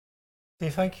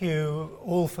Thank you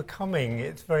all for coming.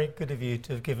 It's very good of you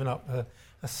to have given up a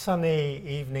sunny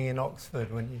evening in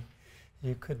Oxford when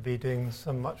you could be doing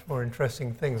some much more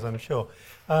interesting things, I'm sure.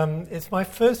 It's my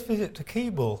first visit to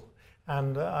Keble,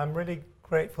 and I'm really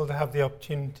grateful to have the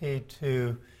opportunity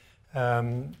to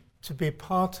be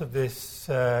part of this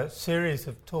series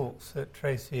of talks that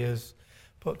Tracy has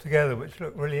put together, which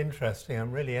look really interesting.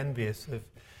 I'm really envious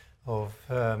of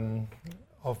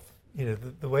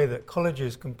the way that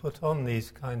colleges can put on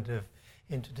these kind of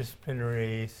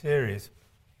interdisciplinary series.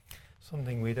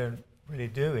 Something we don't really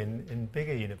do in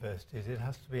bigger universities. It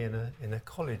has to be in a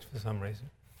college for some reason.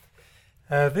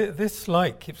 This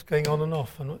light keeps going on and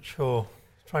off. I'm not sure.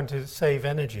 Trying to save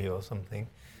energy or something.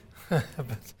 But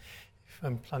if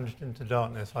I'm plunged into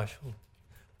darkness, I shall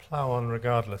plough on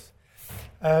regardless.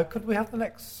 Could we have the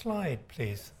next slide,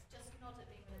 please? Just not at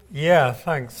the Yeah,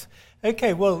 thanks.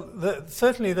 Okay, well,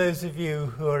 certainly those of you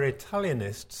who are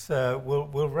Italianists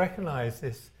will recognise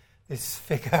this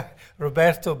figure,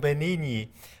 Roberto Benigni.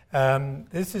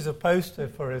 This is a poster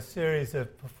for a series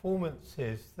of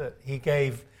performances that he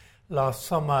gave last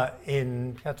summer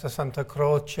in Piazza Santa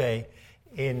Croce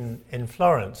in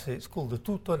Florence. It's called the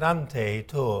Tutto Dante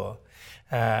Tour.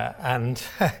 And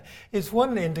it's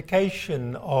one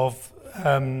indication of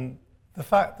the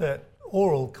fact that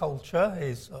oral culture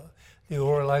is... the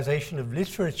oralisation of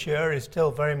literature is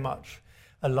still very much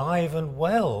alive and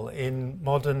well in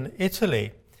modern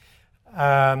Italy.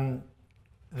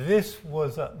 This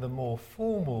was at the more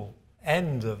formal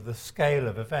end of the scale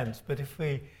of events, but if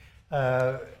we're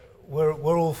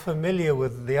all familiar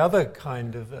with the other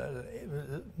kind of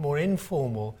more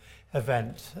informal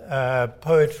event,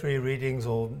 poetry readings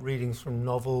or readings from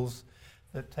novels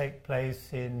that take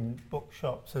place in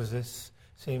bookshops, as this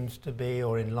seems to be,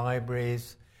 or in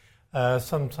libraries.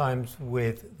 Sometimes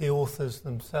with the authors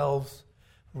themselves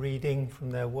reading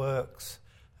from their works,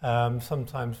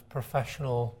 sometimes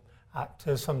professional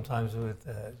actors, sometimes with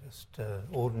just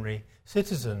ordinary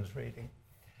citizens reading.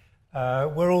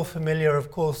 We're all familiar,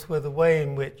 of course, with the way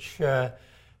in which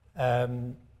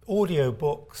audio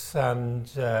books and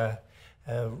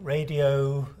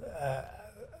radio,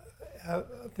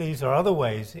 these are other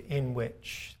ways in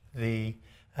which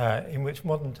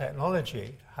modern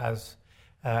technology has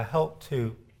helped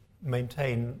to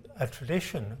maintain a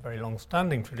tradition, a very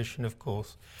long-standing tradition, of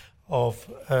course, of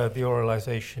the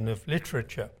oralisation of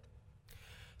literature.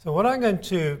 So what I'm going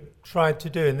to try to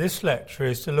do in this lecture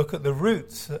is to look at the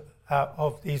roots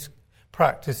of these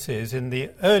practices in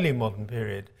the early modern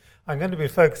period. I'm going to be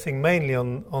focusing mainly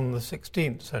on the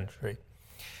 16th century.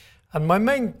 And my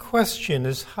main question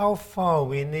is how far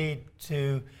we need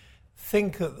to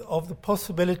think of the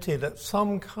possibility that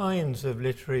some kinds of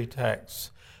literary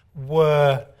texts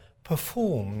were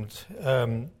performed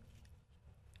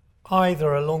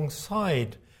either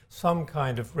alongside some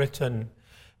kind of written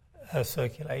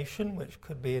circulation, which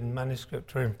could be in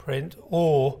manuscript or in print,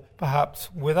 or perhaps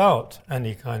without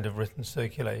any kind of written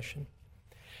circulation.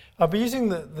 I'll be using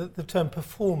the term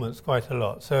performance quite a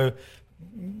lot, so it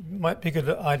might be a good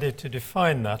idea to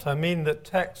define that. I mean that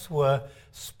texts were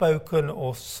spoken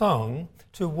or sung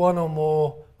to one or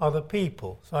more other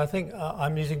people. So I think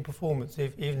I'm using performance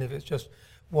even if it's just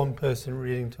one person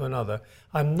reading to another.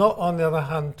 I'm not, on the other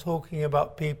hand, talking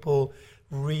about people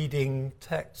reading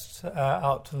texts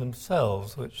out to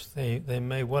themselves, which they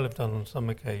may well have done on some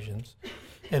occasions,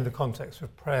 in the context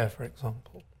of prayer, for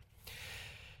example.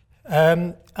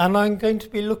 And I'm going to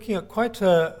be looking at quite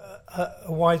a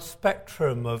wide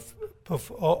spectrum of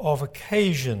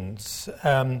occasions.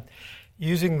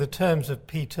 Using the terms of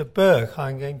Peter Burke,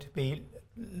 I'm going to be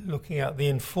looking at the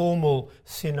informal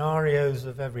scenarios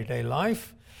of everyday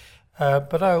life,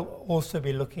 but I'll also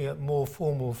be looking at more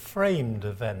formal framed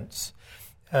events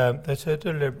that are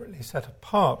deliberately set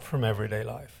apart from everyday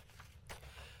life.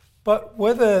 But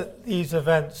whether these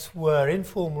events were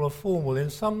informal or formal, in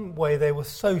some way they were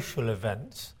social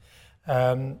events.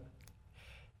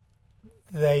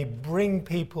 They bring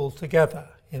people together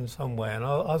in some way, and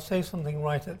I'll say something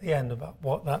right at the end about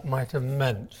what that might have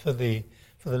meant for the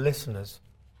listeners.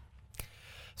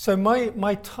 So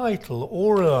my title,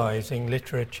 Oralising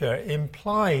Literature,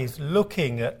 implies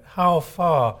looking at how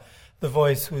far the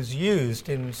voice was used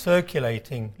in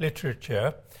circulating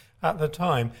literature at the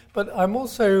time, but I'm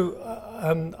also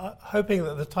hoping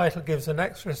that the title gives an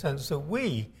extra sense that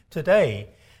we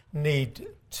today need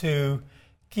to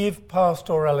give past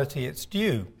orality its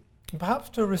due, and perhaps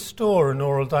to restore an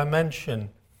oral dimension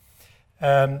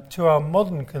to our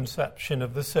modern conception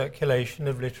of the circulation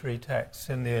of literary texts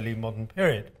in the early modern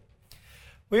period.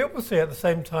 We obviously at the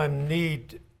same time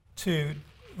need to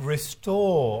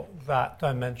restore that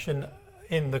dimension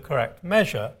in the correct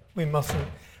measure. We mustn't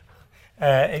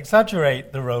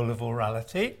exaggerate the role of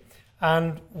orality,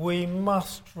 and we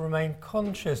must remain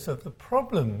conscious of the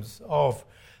problems of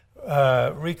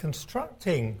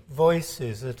reconstructing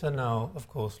voices that are now, of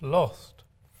course, lost.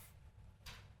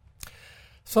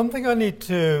 Something I need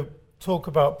to talk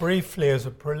about briefly as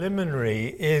a preliminary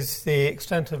is the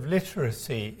extent of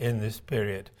literacy in this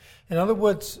period. In other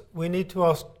words, we need to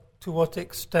ask to what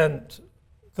extent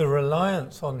the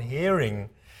reliance on hearing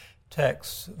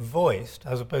texts voiced,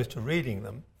 as opposed to reading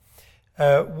them,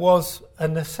 was a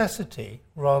necessity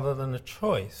rather than a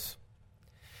choice.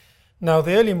 Now,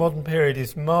 the early modern period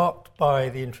is marked by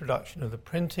the introduction of the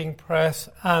printing press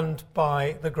and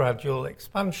by the gradual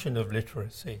expansion of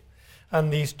literacy.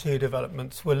 And these two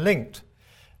developments were linked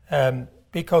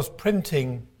because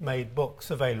printing made books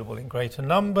available in greater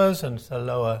numbers and at a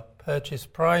lower purchase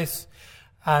price,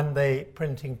 and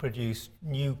printing produced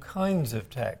new kinds of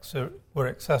texts that were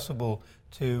accessible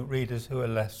to readers who are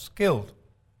less skilled.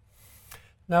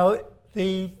 Now,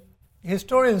 the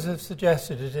historians have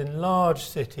suggested that in large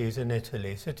cities in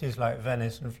Italy, cities like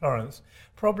Venice and Florence,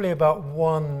 probably about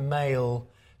one male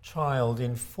child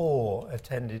in 4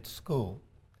 attended school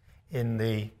in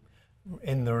the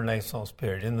Renaissance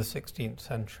period, in the 16th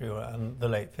century and the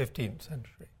late 15th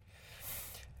century.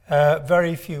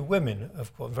 Very few women,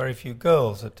 of course, very few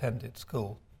girls attended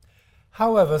school.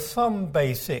 However, some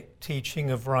basic teaching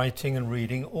of writing and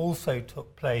reading also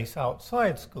took place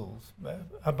outside schools,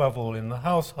 above all in the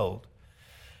household.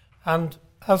 And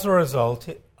as a result,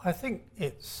 I think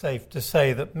it's safe to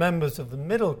say that members of the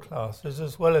middle classes,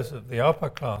 as well as of the upper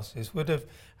classes, would have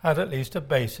had at least a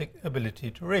basic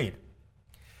ability to read.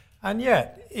 And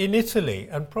yet, in Italy,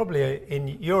 and probably in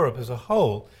Europe as a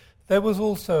whole, there was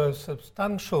also a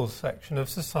substantial section of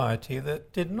society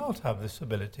that did not have this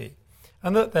ability,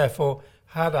 and that therefore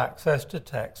had access to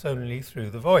text only through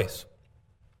the voice.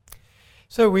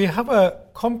 So we have a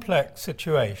complex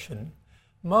situation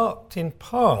marked in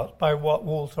part by what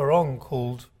Walter Ong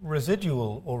called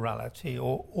residual orality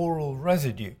or oral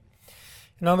residue.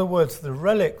 In other words, the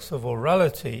relics of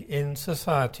orality in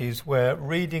societies where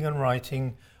reading and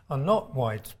writing are not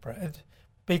widespread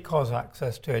because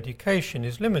access to education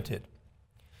is limited.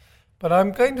 But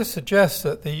I'm going to suggest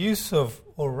that the use of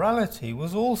orality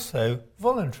was also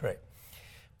voluntary.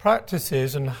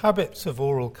 Practices and habits of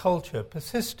oral culture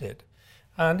persisted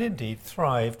and indeed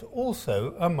thrived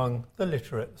also among the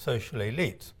literate social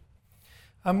elites.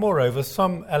 And moreover,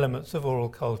 some elements of oral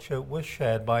culture were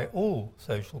shared by all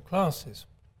social classes.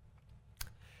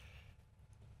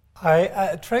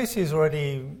 Tracy has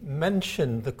already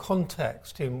mentioned the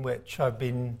context in which I've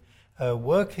been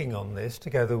working on this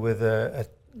together with a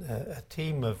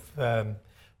team of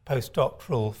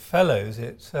postdoctoral fellows.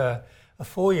 It's a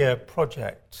 4-year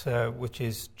project which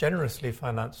is generously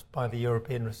financed by the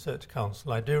European Research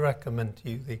Council. I do recommend to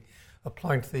you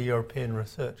applying to the European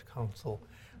Research Council.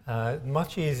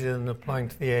 Much easier than applying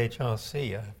to the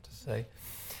HRC, I have to say.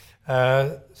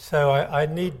 So I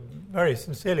need very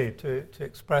sincerely to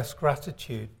express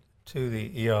gratitude to the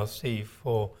ERC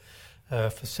for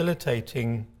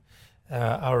facilitating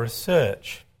our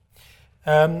research.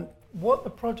 What the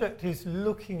project is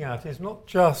looking at is not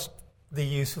just the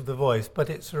use of the voice, but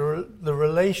it's the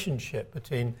relationship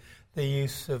between the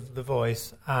use of the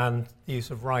voice and the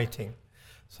use of writing.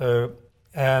 So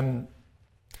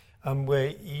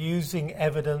we're using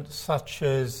evidence such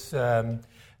as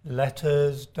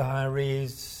letters,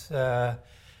 diaries,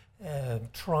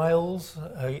 trials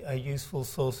are useful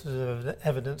sources of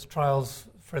evidence. Trials,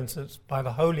 for instance, by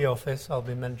the Holy Office, I'll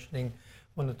be mentioning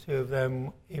one or two of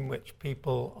them, in which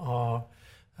people are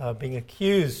being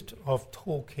accused of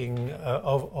talking,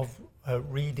 of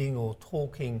reading or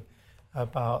talking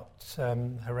about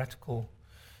heretical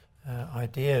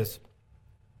ideas.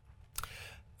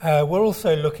 We're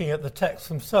also looking at the texts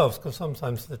themselves, because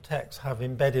sometimes the texts have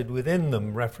embedded within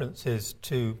them references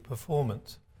to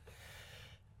performance.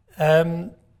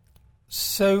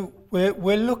 So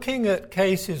we're looking at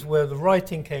cases where the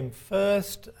writing came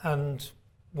first, and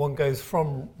one goes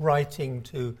from writing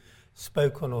to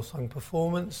spoken or sung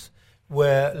performance.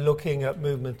 We're looking at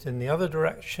movement in the other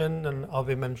direction, and I'll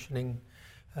be mentioning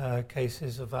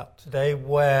cases of that today,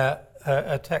 where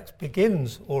a text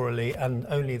begins orally and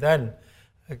only then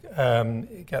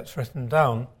it gets written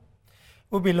down.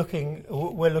 We're looking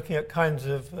at kinds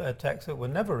of texts that were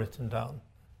never written down,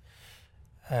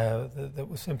 that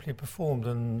were simply performed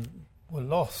and were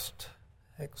lost,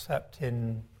 except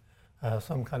in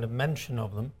some kind of mention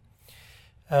of them.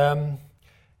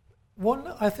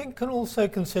 One, I think, can also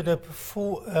consider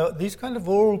these kind of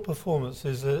oral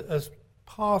performances as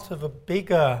part of a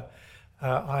bigger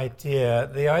idea,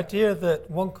 the idea that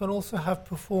one can also have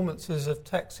performances of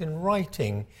text in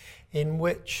writing in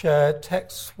which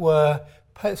texts were,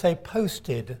 say,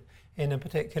 posted in a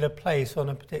particular place on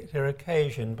a particular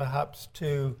occasion, perhaps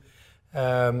to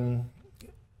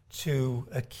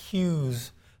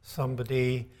accuse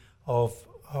somebody of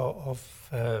I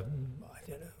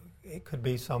don't know, it could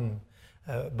be some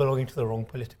belonging to the wrong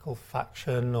political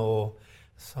faction or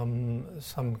some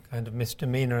kind of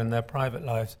misdemeanor in their private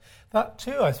lives. That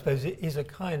too, I suppose, is a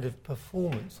kind of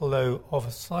performance, although of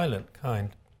a silent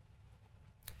kind.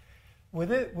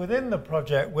 Within the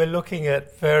project, we're looking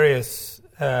at various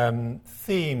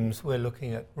themes. We're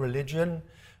looking at religion,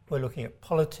 we're looking at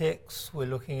politics, we're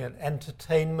looking at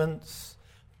entertainments,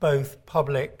 both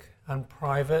public and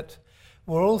private.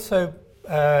 We're also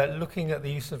looking at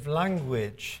the use of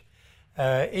language.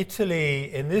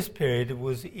 Italy, in this period,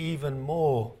 was even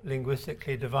more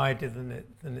linguistically divided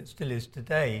than it still is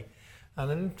today. And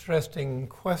an interesting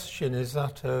question is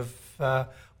that of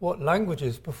what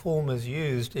languages performers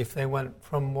used if they went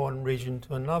from one region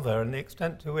to another, and the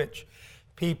extent to which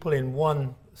people in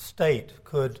one state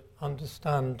could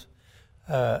understand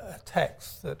a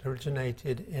text that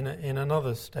originated in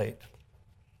another state.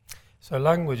 So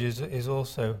language is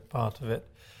also part of it.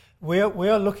 We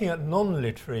are looking at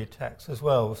non-literary texts as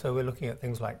well. So we're looking at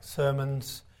things like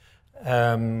sermons,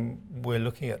 we're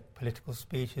looking at political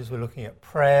speeches, we're looking at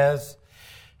prayers,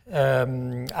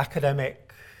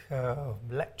 academic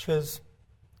lectures.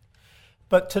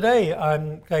 But today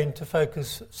I'm going to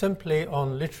focus simply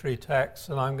on literary texts,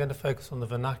 and I'm going to focus on the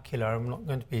vernacular. I'm not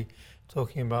going to be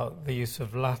talking about the use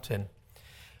of Latin.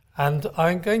 And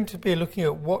I'm going to be looking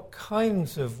at what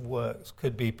kinds of works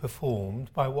could be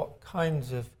performed by what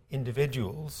kinds of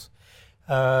individuals,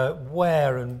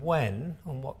 where and when,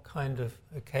 on what kind of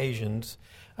occasions,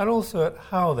 and also at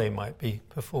how they might be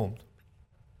performed.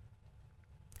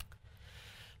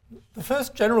 The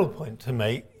first general point to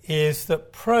make is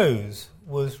that prose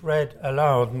was read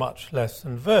aloud much less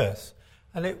than verse,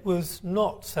 and it was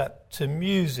not set to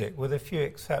music, with a few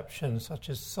exceptions such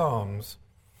as psalms.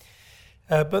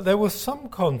 But there was some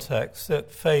context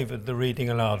that favoured the reading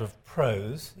aloud of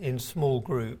prose in small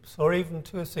groups or even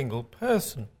to a single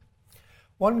person.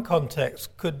 One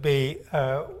context could be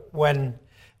when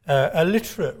a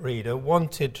literate reader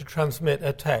wanted to transmit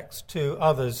a text to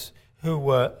others who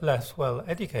were less well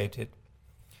educated.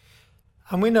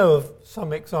 And we know of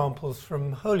some examples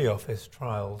from Holy Office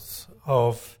trials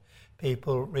of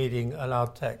people reading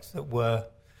aloud texts that were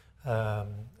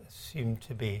assumed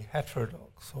to be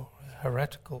heterodox or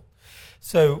heretical.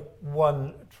 So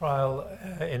one trial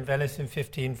in Venice in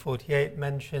 1548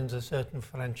 mentions a certain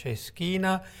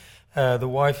Franceschina, the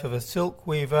wife of a silk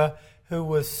weaver, who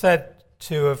was said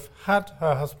to have had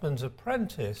her husband's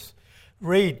apprentice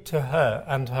read to her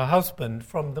and her husband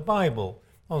from the Bible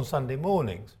on Sunday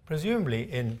mornings,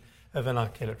 presumably in a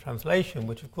vernacular translation,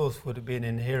 which of course would have been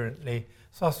inherently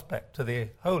suspect to the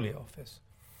Holy Office.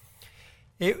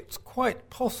 It's quite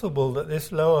possible that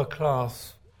this lower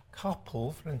class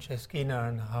couple, Franceschina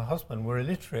and her husband, were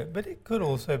illiterate, but it could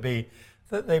also be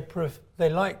that they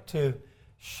like to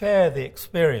share the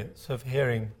experience of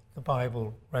hearing the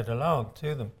Bible read aloud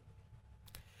to them.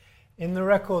 In the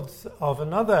records of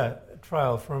another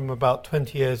trial from about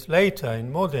 20 years later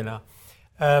in Modena,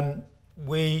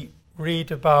 we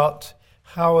read about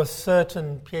how a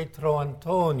certain Pietro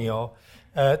Antonio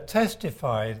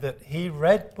testified that he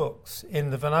read books in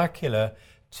the vernacular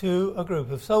to a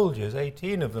group of soldiers,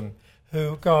 18 of them,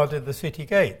 who guarded the city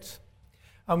gates.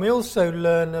 And we also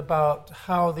learn about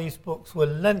how these books were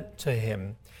lent to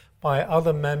him by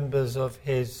other members of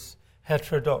his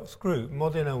heterodox group.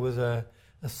 Modena was a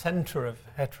centre of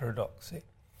heterodoxy.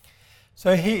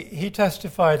 So he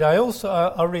testified,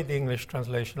 I'll read the English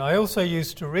translation, I also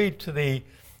used to read to the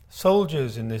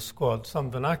soldiers in this squad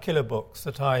some vernacular books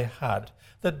that I had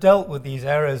that dealt with these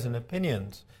errors and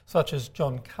opinions, such as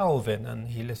John Calvin, and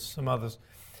he lists some others.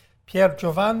 Pier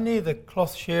Giovanni, the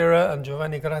cloth shearer, and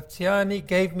Giovanni Graziani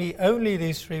gave me only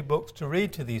these 3 books to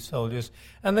read to these soldiers,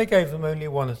 and they gave them only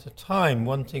one at a time,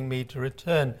 wanting me to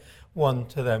return one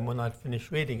to them when I'd finished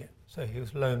reading it. So he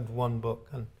was loaned one book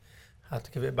and had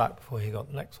to give it back before he got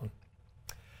the next one.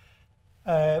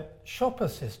 A shop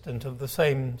assistant of the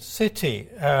same city,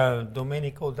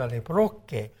 Domenico dalle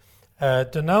Brocche,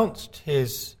 denounced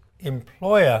his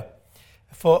employer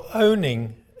for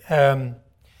owning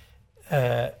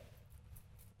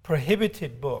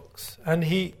prohibited books, and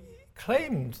he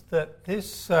claimed that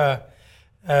this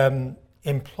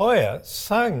employer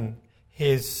sang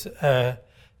his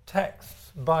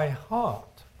texts by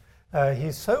heart.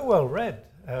 He's so well read,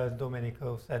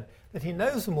 Domenico said, that he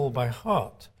knows them all by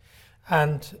heart.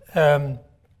 And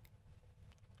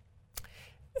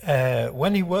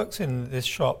when he works in this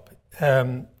shop,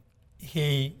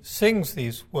 he sings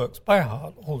these works by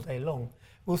heart all day long.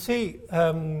 We'll see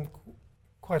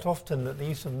quite often that the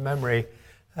use of memory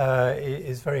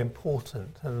is very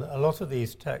important, and a lot of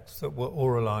these texts that were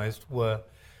oralized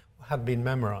had been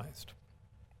memorized.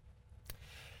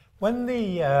 When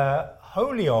the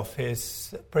Holy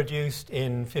Office produced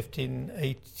in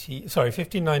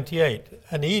 1598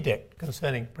 an edict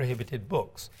concerning prohibited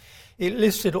books, it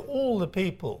listed all the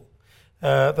people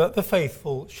that the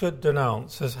faithful should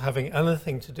denounce as having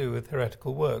anything to do with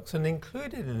heretical works, and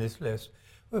included in this list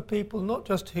were people not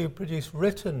just who produced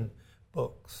written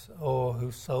books or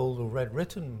who sold or read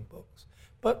written books,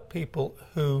 but people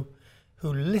who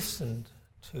listened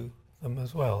to them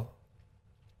as well.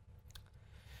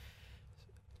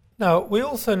 Now, we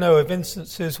also know of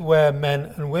instances where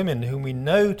men and women whom we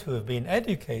know to have been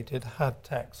educated had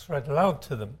texts read aloud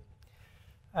to them.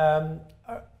 Around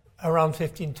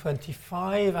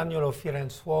 1525, Agnolo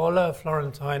Firenzuola, a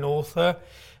Florentine author,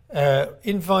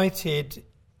 invited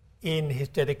in his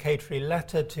dedicatory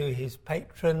letter to his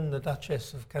patron, the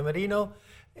Duchess of Camerino,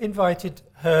 invited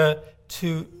her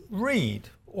to read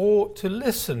or to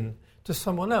listen to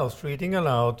someone else reading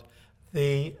aloud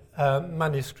the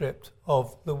manuscript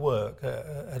of the work,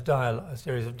 a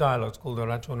series of dialogues called the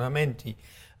Ragionamenti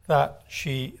that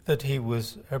he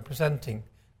was presenting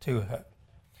to her.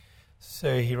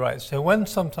 So he writes, "So when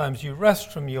sometimes you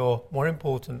rest from your more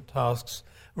important tasks,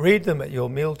 read them at your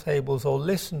meal tables or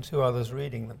listen to others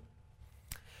reading them."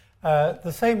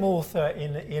 The same author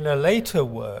in a later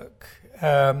work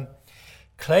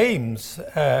claims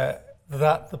that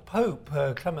the Pope,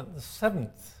 Clement VII,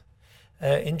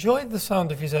 enjoyed the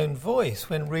sound of his own voice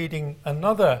when reading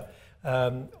another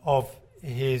of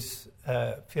his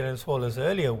Firenzuola's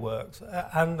earlier works,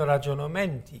 and the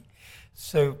Ragionamenti.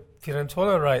 So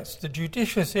Firenzuola writes, "The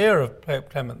judicious ear of Pope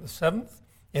Clement VII,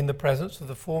 in the presence of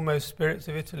the foremost spirits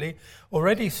of Italy,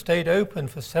 already stayed open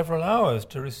for several hours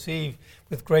to receive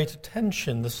with great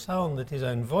attention the sound that his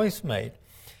own voice made,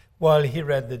 while he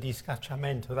read the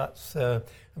Discacciamento." That's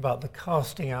about the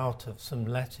casting out of some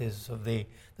letters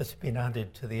that's been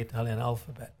added to the Italian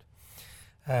alphabet.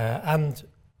 And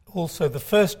also the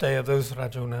first day of those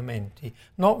Ragionamenti,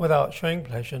 not without showing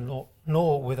pleasure,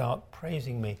 nor without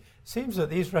praising me. Seems that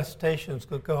these recitations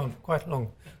could go on for quite a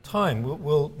long time.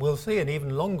 We'll see an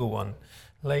even longer one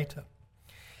later.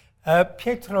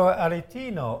 Pietro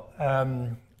Aretino,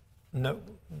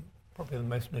 probably the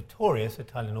most notorious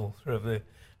Italian author of the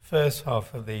first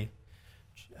half of the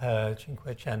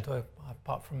Cinquecento,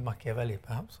 apart from Machiavelli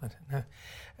perhaps, I don't know,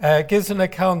 gives an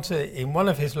account in one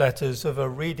of his letters of a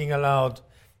reading aloud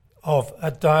of a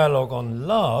dialogue on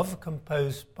love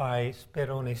composed by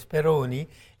Sperone Speroni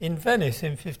in Venice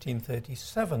in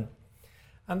 1537.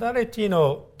 And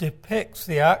Aretino depicts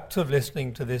the act of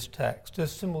listening to this text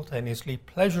as simultaneously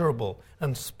pleasurable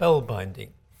and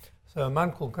spellbinding. So a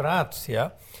man called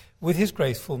Grazia, with his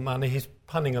graceful manner, he's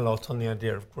punning a lot on the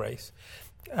idea of grace,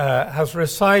 has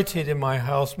recited in my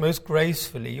house most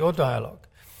gracefully your dialogue,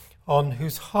 on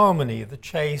whose harmony the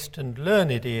chaste and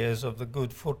learned ears of the good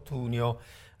Fortunio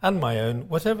and my own,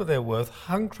 whatever their worth,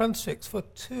 hung transfixed for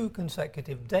 2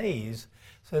 consecutive days.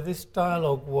 So this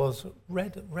dialogue was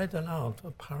read aloud,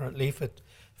 apparently, for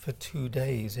 2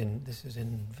 days. This is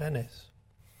in Venice.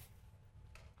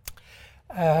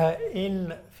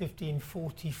 In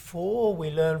 1544,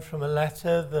 we learn from a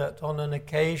letter that on an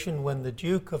occasion when the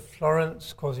Duke of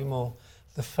Florence, Cosimo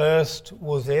I,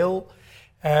 was ill,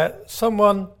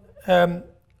 someone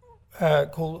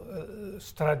called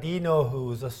Stradino, who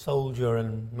was a soldier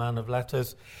and man of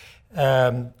letters,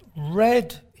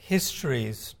 read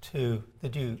histories to the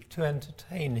Duke to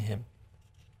entertain him.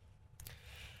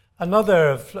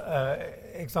 Another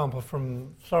example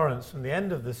from Florence from the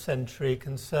end of the century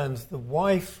concerns the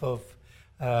wife of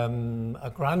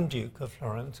a Grand Duke of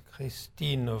Florence,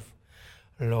 Christine of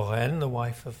Lorraine, the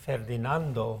wife of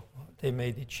Ferdinando de'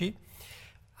 Medici,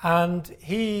 and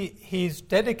he's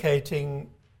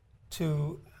dedicating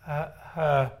to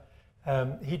her.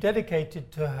 He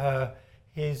dedicated to her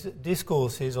his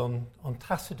discourses on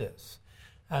Tacitus,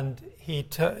 and he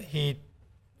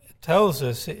tells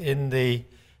us in the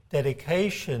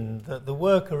dedication that the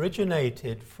work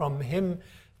originated from him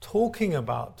talking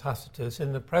about Tacitus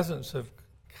in the presence of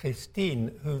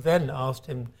Christine, who then asked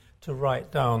him to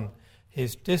write down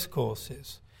his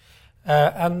discourses.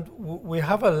 And we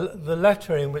have the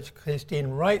letter in which Christine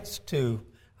writes to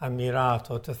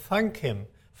Ammirato to thank him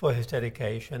for his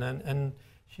dedication, and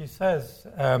she says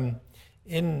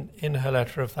in her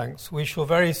letter of thanks, "We shall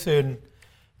very soon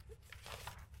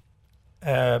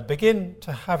begin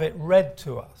to have it read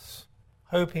to us,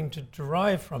 hoping to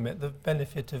derive from it the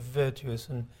benefit of virtuous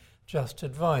and just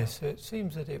advice. So it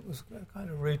seems that it was a kind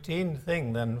of routine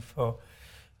thing then for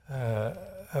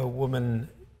a woman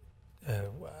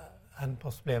and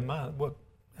possibly a man,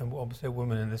 and obviously a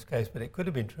woman in this case, but it could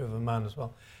have been true of a man as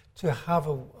well, to have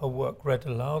a work read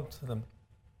aloud to them.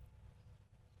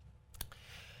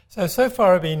 So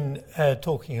far I've been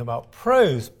talking about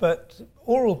prose, but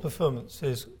oral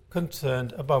performances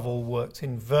concerned above all works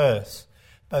in verse,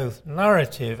 both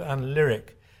narrative and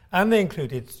lyric, and they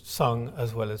included sung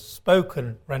as well as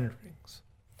spoken renderings.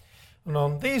 And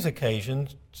on these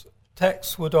occasions,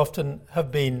 texts would often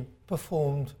have been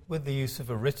performed with the use of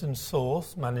a written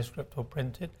source, manuscript or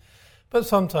printed, but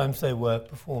sometimes they were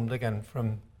performed again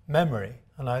from memory.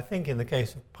 And I think in the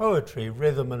case of poetry,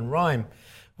 rhythm and rhyme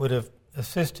would have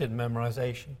assisted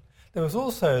memorization. There was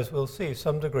also, as we'll see,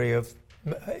 some degree of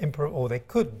there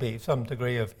could be some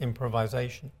degree of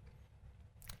improvisation.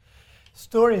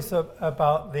 Stories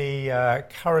about the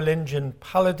Carolingian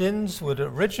paladins would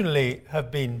originally have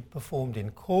been performed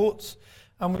in courts,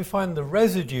 and we find the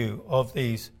residue of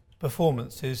these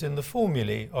performances in the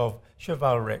formulae of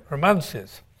chivalric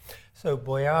romances. So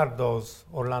Boiardo's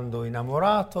Orlando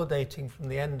Innamorato, dating from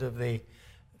the end of the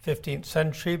 15th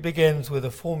century, begins with a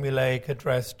formulaic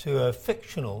address to a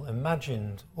fictional,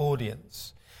 imagined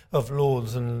audience of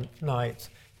lords and knights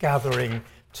gathering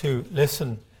to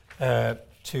listen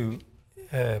to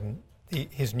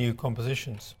his new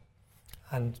compositions.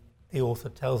 And the author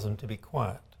tells them to be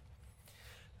quiet.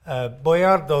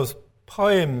 Boiardo's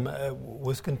poem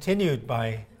was continued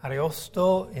by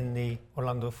Ariosto in the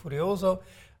Orlando Furioso,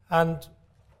 and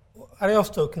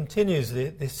Ariosto continues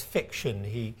this fiction.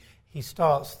 He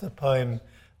starts the poem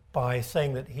by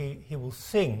saying that he will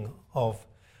sing of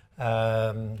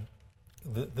the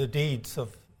deeds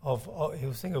of he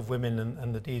will sing of women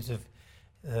and the deeds of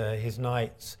his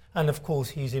knights. And of course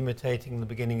he's imitating the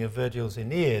beginning of Virgil's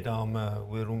Aeneid, Arma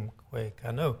virumque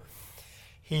cano.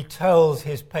 He tells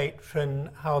his patron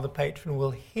how the patron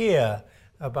will hear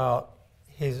about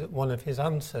one of his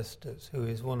ancestors, who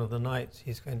is one of the knights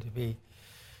he's going to be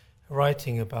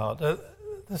writing about. At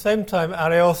the same time,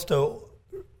 Ariosto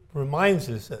reminds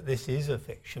us that this is a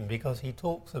fiction because he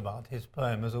talks about his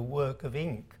poem as a work of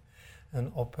ink,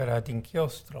 an opera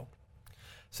d'inchiostro.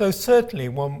 So certainly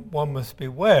one must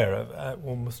beware of,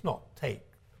 one must not take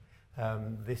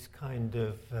this kind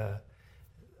of,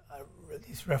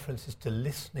 these references to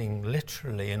listening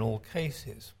literally in all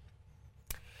cases.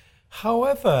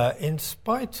 However, in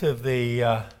spite of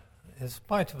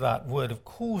that word of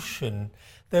caution,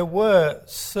 there were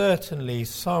certainly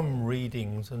some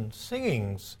readings and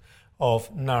singings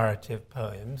of narrative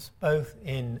poems, both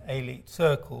in elite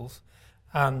circles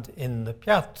and in the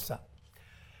piazza.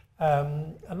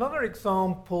 Another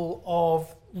example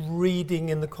of reading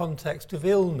in the context of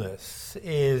illness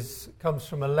comes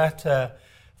from a letter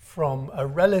from a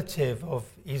relative of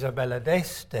Isabella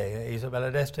d'Este,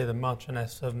 the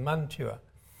Marchioness of Mantua.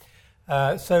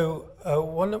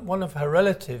 One of her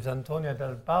relatives, Antonia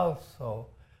del Balso,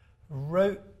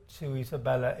 wrote to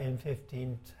Isabella in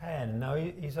 1510. Now,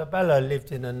 Isabella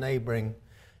lived in a neighbouring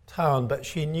town, but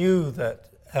she knew that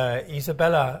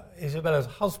Isabella's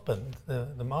husband,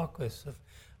 the Marquis of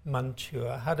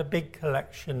Mantua, had a big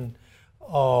collection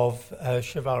of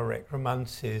chivalric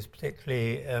romances,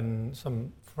 particularly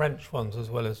some French ones as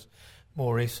well as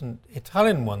more recent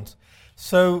Italian ones.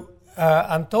 So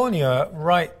Antonia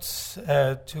writes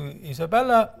to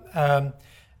Isabella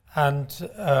and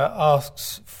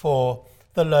asks for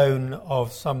the loan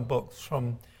of some books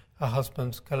from her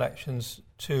husband's collections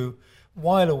to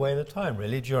while away the time,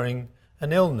 really, during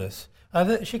an illness.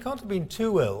 She can't have been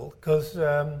too ill because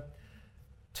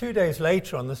 2 days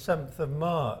later, on the 7th of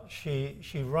March,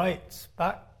 she writes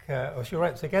back, or she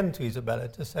writes again to Isabella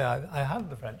to say, I have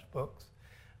the French books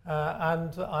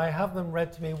and I have them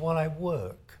read to me while I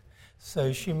work.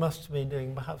 So she must have been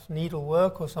doing perhaps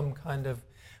needlework or some kind of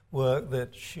work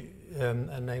that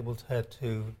enabled her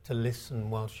to listen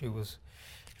while she was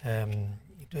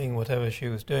doing whatever she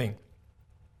was doing.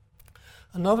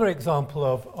 Another example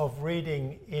of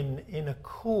reading in a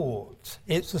court,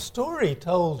 it's a story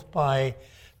told by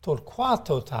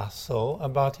Torquato Tasso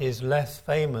about his less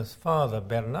famous father,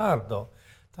 Bernardo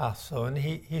Tasso, and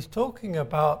he's talking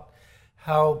about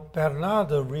how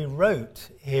Bernardo rewrote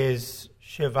his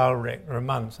chivalric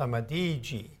romance,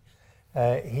 Amadigi.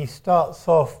 He starts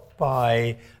off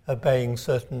by obeying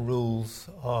certain rules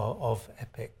of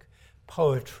epic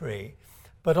poetry,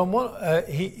 but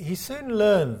he soon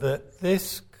learned that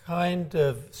this kind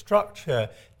of structure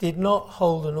did not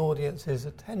hold an audience's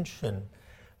attention.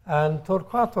 And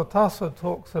Torquato Tasso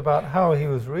talks about how he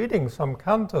was reading some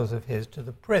cantos of his to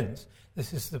the prince.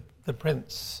 This is the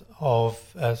Prince of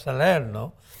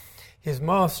Salerno, his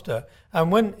master.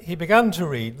 And when he began to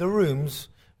read, the rooms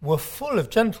were full of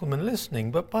gentlemen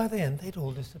listening, but by the end they'd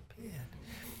all disappeared.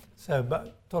 So,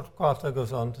 but Torquato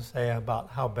goes on to say about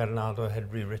how Bernardo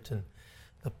had rewritten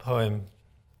the poem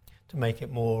to make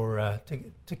it more,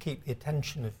 to keep the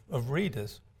attention of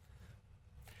readers.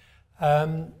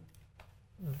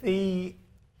 The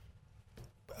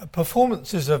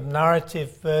performances of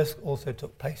narrative verse also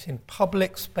took place in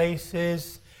public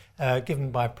spaces,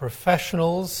 given by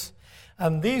professionals,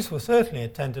 and these were certainly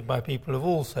attended by people of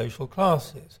all social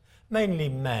classes, mainly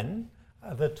men.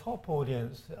 The top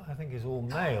audience, I think, is all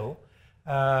male.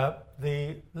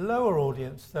 The lower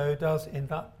audience, though, does in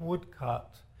that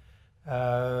woodcut,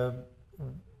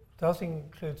 does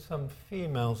include some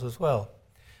females as well.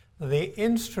 The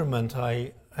instrument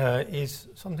is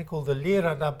something called the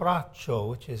lira da braccio,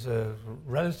 which is a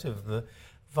relative of the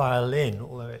violin,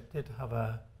 although it did have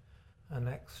an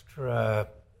extra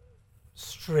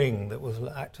string that was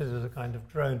acted as a kind of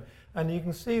drone. And you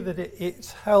can see that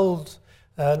it's held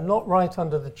not right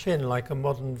under the chin like a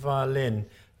modern violin,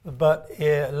 but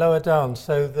lower down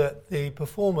so that the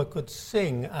performer could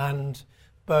sing and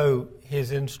bow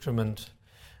his instrument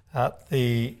at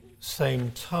the same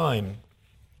time.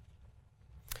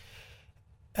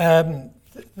 The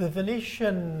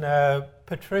Venetian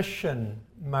patrician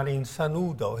Marin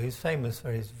Sanudo, who's famous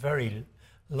for his very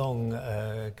long,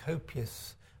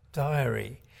 copious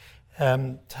diary,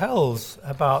 tells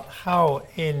about how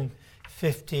in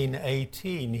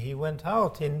 1518 he went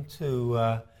out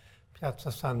into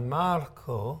Piazza San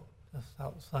Marco, just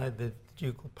outside the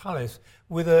ducal palace,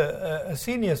 with a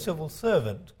senior civil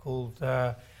servant called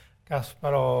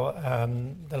Gasparo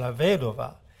della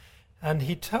Vedova. And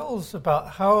he tells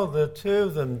about how the two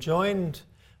of them joined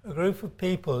a group of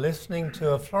people listening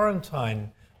to a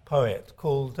Florentine poet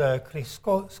called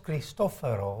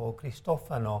Cristoforo or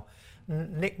Cristofano,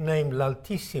 nicknamed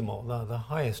l'Altissimo, the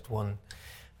highest one.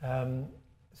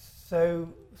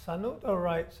 So Sanudo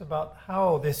writes about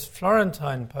how this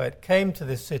Florentine poet came to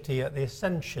this city at the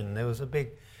Ascension. There was a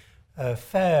big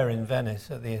fair in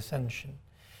Venice at the Ascension.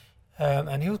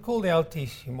 And he was called the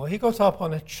Altissimo. He got up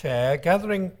on a chair,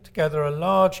 gathering together a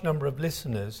large number of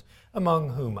listeners,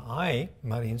 among whom I,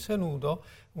 Marin Sanudo,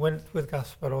 went with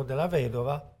Gasparo della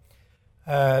Vedova.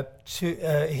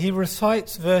 He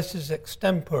recites verses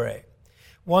extempore.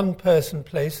 One person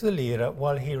plays the lira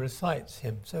while he recites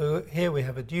him. So here we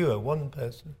have a duo, one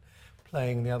person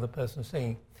playing, the other person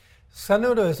singing.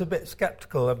 Sanudo is a bit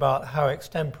skeptical about how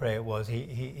extempore it was.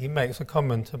 He makes a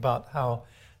comment about how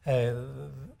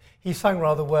he sang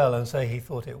rather well, and so he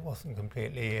thought it wasn't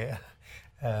completely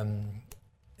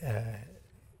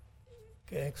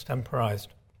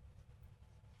extemporized.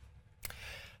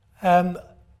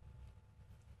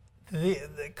 This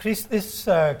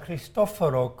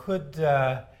Cristoforo could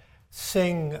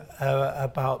sing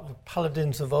about the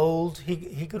paladins of old.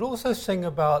 He could also sing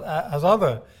about, as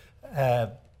other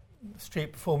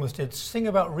street performers did, sing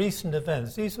about recent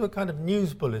events. These were kind of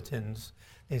news bulletins,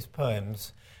 these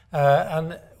poems.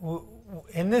 And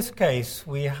in this case,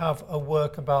 we have a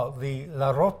work about the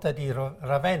La Rotta di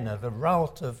Ravenna, the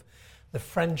rout of the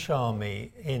French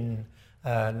army in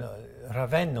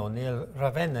Ravenna, near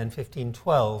Ravenna in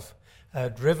 1512,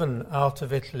 driven out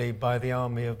of Italy by the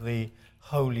army of the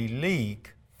Holy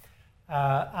League.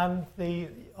 And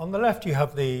on the left, you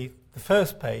have the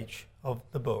first page of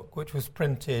the book, which was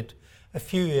printed a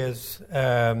few years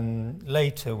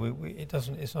later.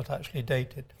 It's not actually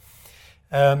dated.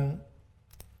 And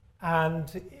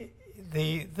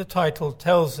the title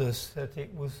tells us that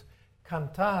it was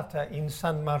cantata in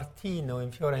San Martino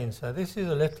in Fiorenza. This is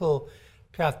a little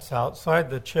piazza outside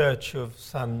the church of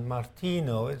San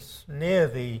Martino. It's near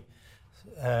the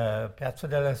Piazza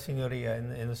della Signoria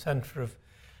in the centre of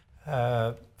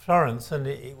Florence, and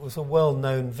it was a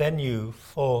well-known venue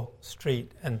for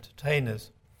street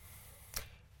entertainers.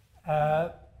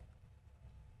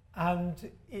 And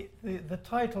the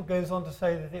title goes on to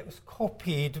say that it was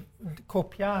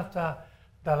copiata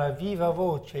dalla viva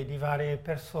voce di varie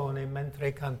persone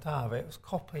mentre cantava. It was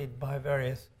copied by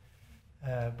various,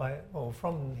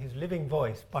 from his living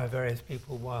voice by various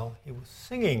people while he was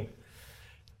singing.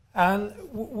 And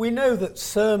we know that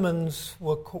sermons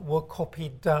were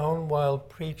copied down while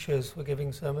preachers were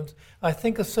giving sermons. I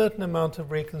think a certain amount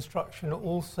of reconstruction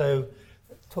also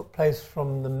took place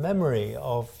from the memory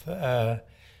of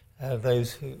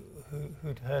those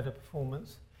who'd heard a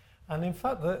performance. And in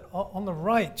fact, on the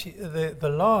right, the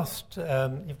last,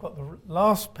 you've got the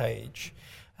last page,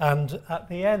 And at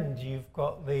the end, you've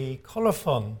got the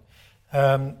colophon,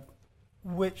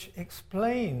 which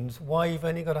explains why you've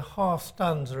only got a half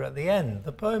stanza at the end.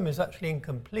 The poem is actually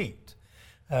incomplete.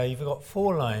 You've got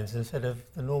 4 lines instead of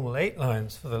the normal 8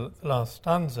 lines for the last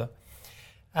stanza.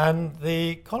 And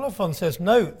the colophon says,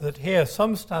 note that here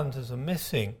some stanzas are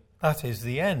missing, that is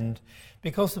the end,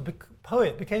 because the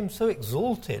poet became so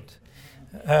exalted,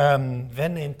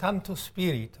 venne in tanto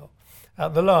spirito,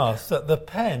 at the last, that the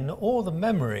pen or the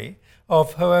memory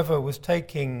of whoever was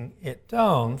taking it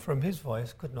down from his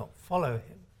voice could not follow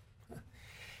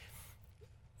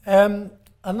him.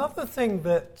 Another thing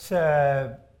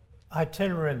that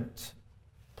itinerant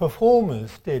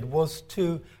performers did was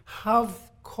to have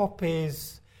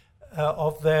copies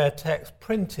of their text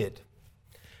printed,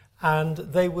 and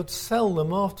they would sell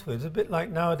them afterwards, a bit like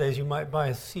nowadays you might buy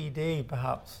a CD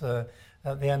perhaps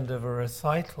at the end of a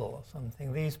recital or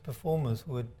something. These performers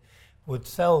would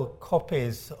sell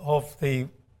copies of the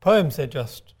poems they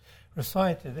just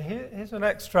recited. Here's an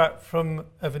extract from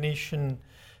a Venetian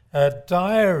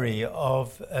diary from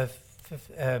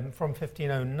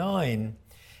 1509,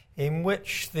 in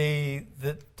which the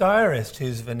diarist,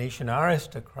 who's a Venetian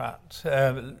aristocrat,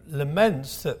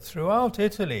 laments that throughout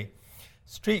Italy,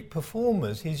 street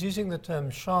performers, he's using the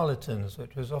term charlatans,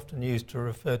 which was often used to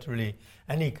refer to really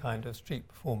any kind of street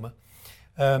performer,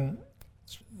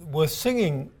 were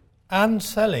singing and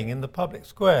selling in the public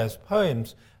squares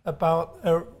poems about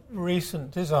a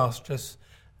recent disastrous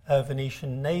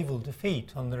Venetian naval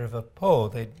defeat on the River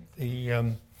Po.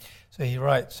 So he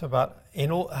writes about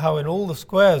how in all the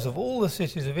squares of all the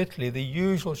cities of Italy, the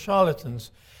usual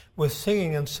charlatans were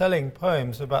singing and selling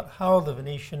poems about how the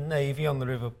Venetian navy on the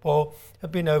River Po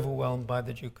had been overwhelmed by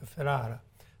the Duke of Ferrara.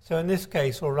 So in this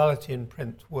case, orality and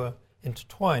print were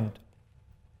intertwined.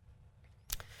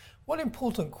 One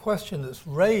important question that's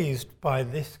raised by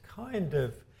this kind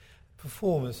of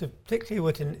performance,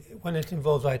 particularly when it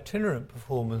involves itinerant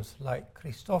performance like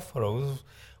Cristoforo, is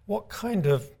what kind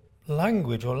of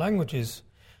language or languages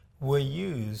were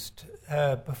used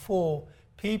before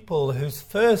people whose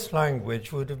first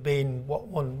language would have been what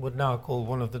one would now call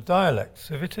one of the dialects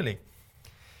of Italy.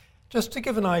 Just to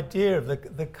give an idea of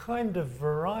the kind of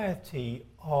variety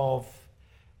of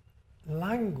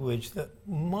language that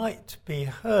might be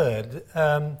heard,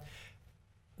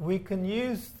 we can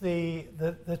use the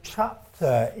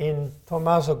chapter in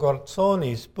Tommaso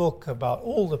Gorzoni's book about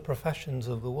all the professions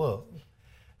of the world,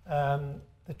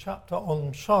 the chapter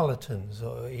on charlatans,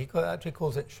 or he actually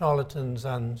calls it charlatans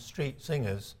and street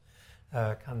singers,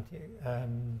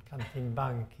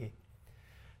 cantimbanchi.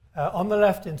 On the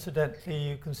left, incidentally,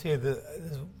 you can see there's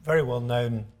a very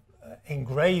well-known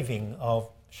engraving of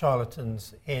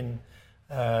charlatans in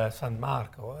San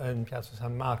Marco, in Piazza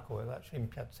San Marco, actually in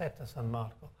Piazzetta San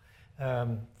Marco,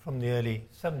 from the early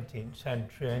 17th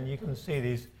century. And you can see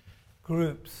these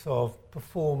groups of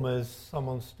performers, some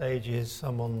on stages,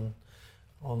 some on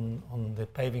the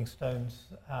paving stones,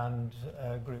 and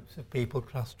groups of people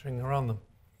clustering around them.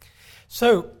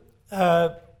 So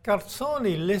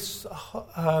Garzoni lists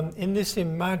in this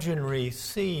imaginary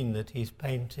scene that he's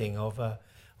painting of a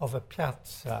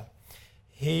piazza,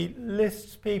 he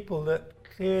lists people that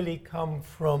clearly come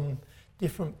from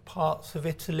different parts of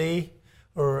Italy,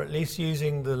 or at least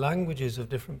using the languages of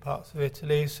different parts of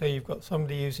Italy. So you've got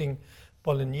somebody using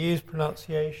Bolognese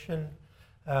pronunciation,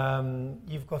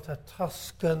 you've got a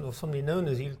Tuscan, or somebody known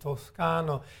as Il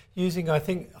Toscano, using, I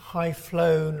think,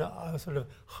 high-flown, sort of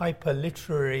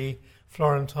hyper-literary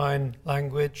Florentine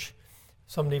language,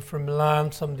 somebody from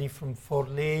Milan, somebody from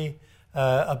Forlì,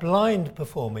 a blind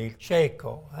performer, Il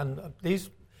Cieco, and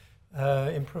these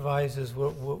improvisers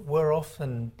were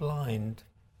often blind.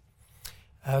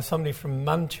 Somebody from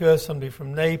Mantua, somebody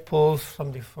from Naples,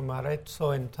 somebody from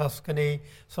Arezzo in Tuscany,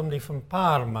 somebody from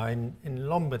Parma in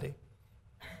Lombardy.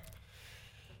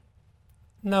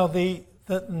 Now, the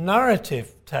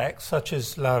narrative texts, such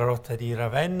as La Rota di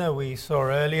Ravenna we saw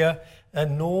earlier,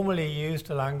 normally used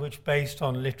a language based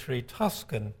on literary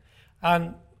Tuscan,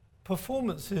 and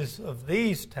performances of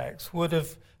these texts would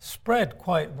have spread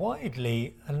quite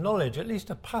widely a knowledge, at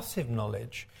least a passive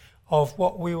knowledge, of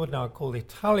what we would now call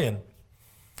Italian.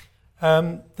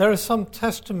 There are some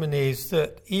testimonies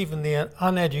that even the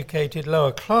uneducated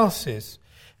lower classes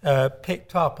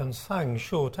picked up and sang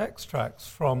short extracts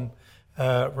from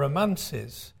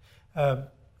romances.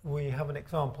 We have an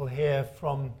example here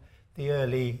from the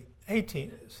early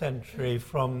 18th century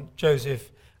from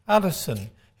Joseph Addison,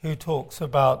 who talks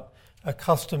about a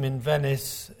custom in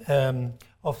Venice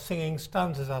of singing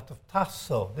stanzas out of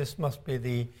Tasso. This must be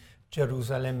the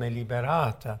Gerusalemme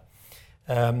Liberata,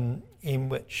 in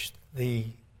which the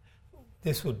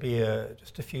this would be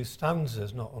just a few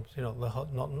stanzas, not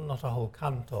a whole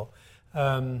canto.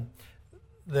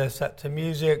 They're set to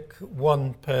music.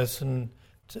 One person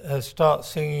starts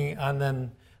singing, and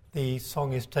then the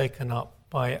song is taken up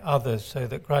by others, so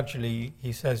that gradually,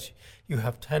 he says, you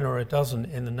have 10 or a dozen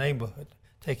in the neighbourhood,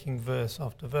 taking verse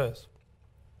after verse.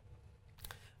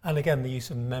 And again, the use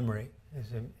of memory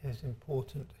is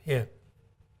important here.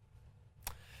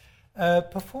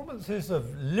 Performances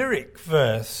of lyric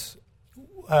verse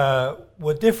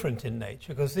were different in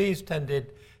nature, because these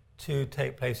tended to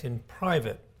take place in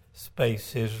private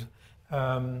spaces,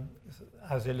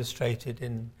 as illustrated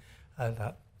in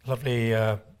that lovely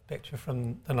picture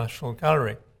from the National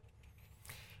Gallery.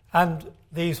 And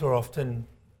these were often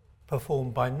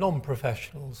performed by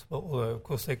non-professionals, but although of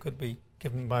course they could be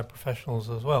given by professionals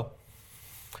as well.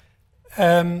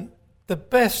 The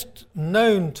best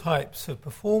known types of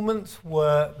performance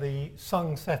were the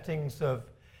sung settings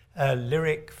of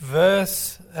lyric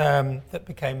verse that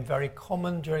became very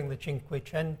common during the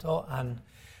Cinquecento, and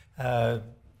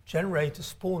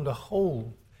spawned a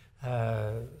whole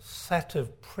set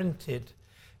of printed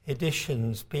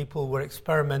editions. People were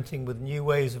experimenting with new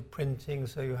ways of printing,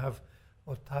 so you have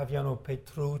Ottaviano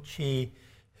Petrucci,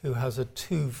 who has a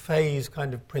two-phase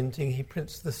kind of printing. He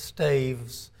prints the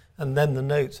staves and then the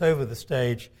notes over the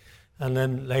stage, and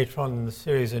then later on in the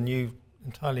series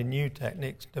entirely new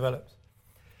techniques develops.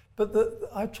 But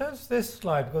I chose this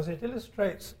slide because it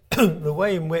illustrates the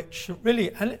way in which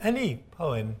really any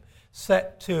poem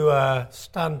set to a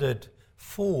standard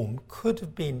form could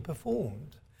have been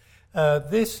performed.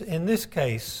 In this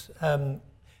case,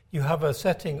 you have a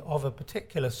setting of a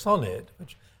particular sonnet,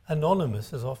 which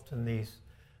anonymous as often these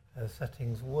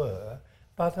settings were,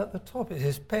 but at the top it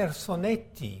is per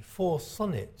sonetti, 4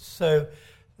 sonnets. So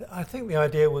I think the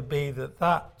idea would be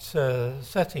that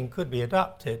setting could be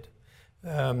adapted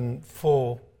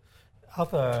for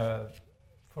other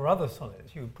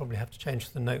sonnets. You would probably have to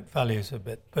change the note values a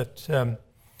bit, but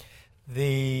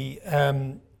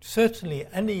certainly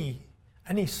any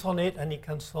sonnet, any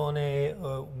canzone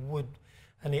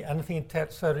anything in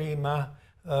terza rima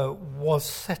was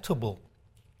settable.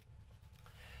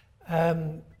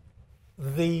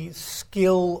 The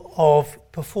skill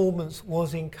of performance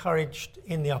was encouraged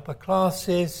in the upper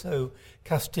classes. So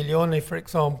Castiglione, for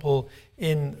example,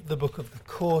 in the Book of the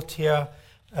Courtier,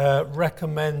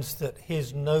 recommends that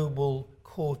his noble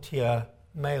courtier,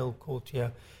 male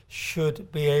courtier,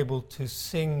 should be able to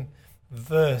sing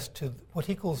verse to what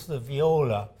he calls the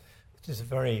viola, which is a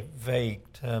very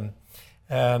vague term.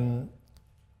 And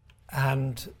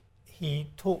he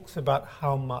talks about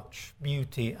how much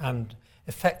beauty and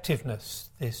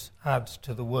effectiveness this adds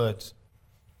to the words.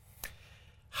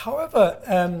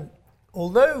 However,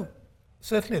 although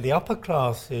certainly the upper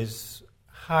classes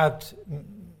had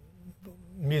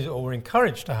music, or were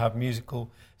encouraged to have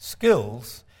musical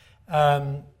skills,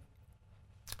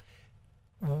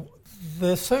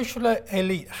 the social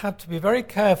elite had to be very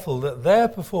careful that their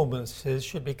performances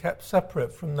should be kept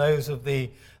separate from those of the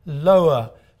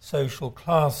lower social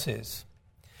classes.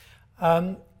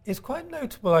 It's quite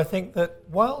notable, I think, that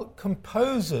while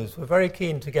composers were very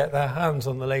keen to get their hands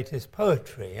on the latest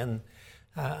poetry and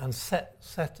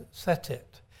set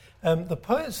it, the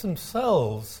poets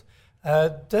themselves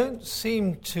don't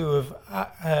seem to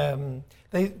have.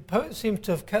 Poets seem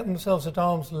to have kept themselves at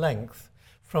arm's length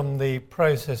from the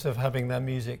process of having their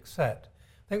music set.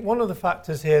 I think one of the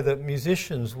factors here that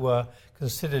musicians were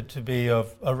considered to be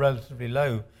of a relatively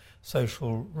low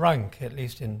social rank, at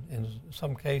least in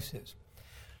some cases.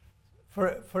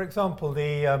 For example,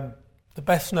 the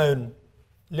best-known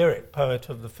lyric poet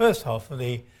of the first half of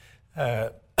the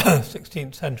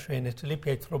 16th century in Italy,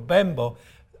 Pietro Bembo,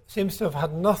 seems to have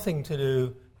had nothing to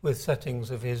do with settings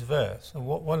of his verse. And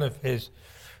one of his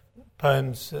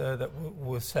poems that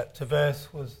was set to verse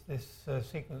was this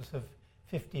sequence of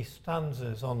 50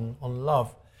 stanzas on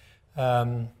love,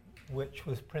 which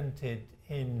was printed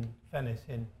in Venice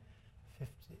in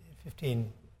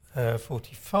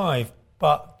 1545.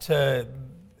 But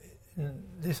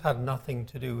this had nothing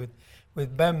to do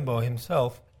with Bembo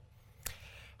himself.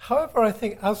 However, I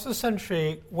think as the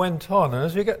century went on, and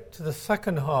as we get to the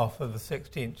second half of the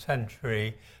 16th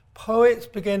century, poets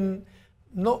begin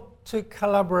not to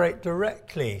collaborate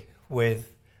directly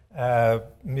with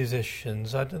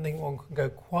musicians. I don't think one can go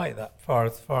quite that far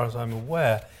as I'm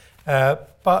aware,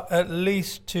 but at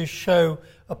least to show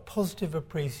a positive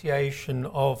appreciation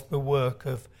of the work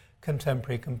of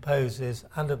contemporary composers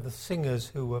and of the singers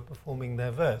who were performing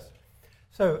their verse.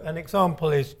 So an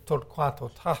example is Torquato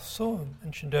Tasso,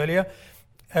 mentioned earlier.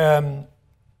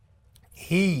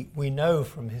 We know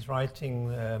from his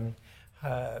writing,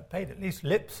 paid at least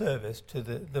lip service to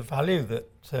the value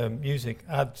that music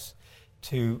adds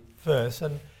to verse.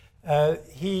 And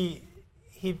he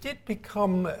did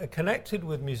become connected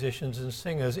with musicians and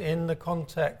singers in the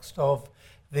context of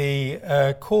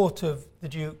the court of the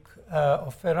Duke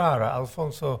of Ferrara,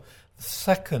 Alfonso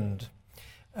II.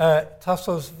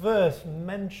 Tasso's verse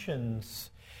mentions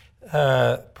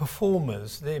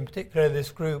performers, in particular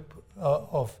this group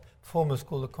of performers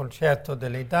called the Concerto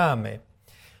delle Dame.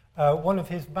 One of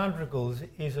his madrigals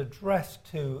is addressed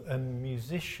to a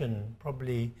musician,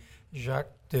 probably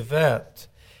Jacques de Wert,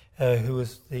 who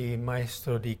was the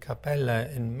maestro di capella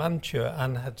in Mantua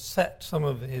and had set some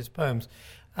of his poems.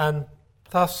 And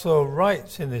Tasso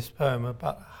writes in this poem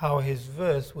about how his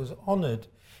verse was honoured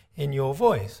in your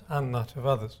voice and that of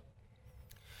others.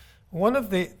 One of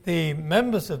the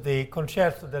members of the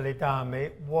Concerto delle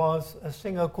Dame was a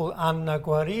singer called Anna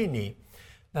Guarini.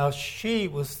 Now, she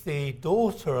was the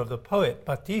daughter of the poet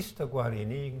Battista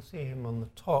Guarini, you can see him on the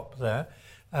top there,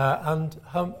 and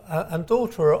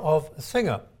daughter of a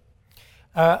singer.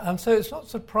 And so it's not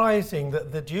surprising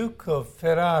that the Duke of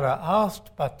Ferrara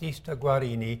asked Battista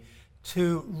Guarini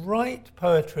to write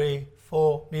poetry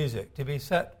for music, to be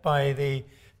set by the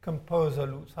composer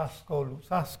Luzzasco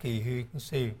Luzzaschi, who you can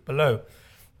see below.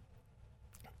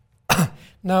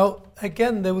 Now,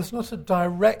 again, there was not a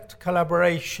direct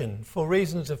collaboration for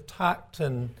reasons of tact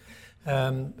and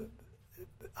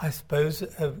I suppose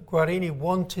Guarini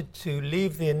wanted to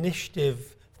leave the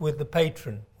initiative with the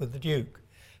patron, with the Duke.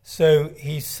 So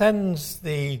he sends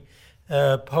the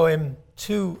poem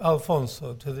to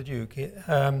Alfonso, to the Duke,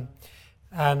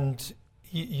 and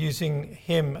using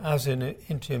him as an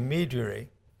intermediary.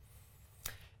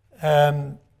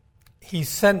 He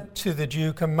sent to the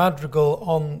Duke a madrigal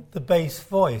on the bass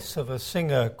voice of a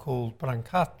singer called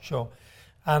Brancaccio,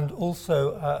 and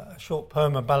also a short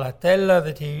poem, a ballatella,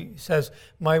 that he says,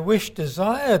 "My wish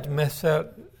desired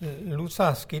Messer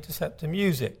Luzzaschi to set to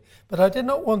music, but I did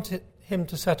not want him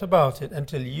to set about it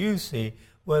until you see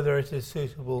whether it is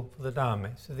suitable for the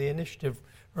Dame." So the initiative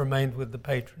remained with the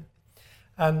patron.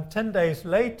 And 10 days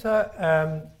later,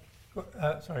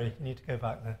 sorry, you need to go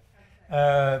back there,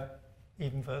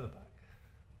 even further back.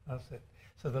 That's it.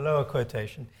 So the lower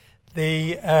quotation.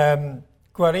 The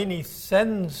Guarini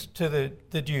sends to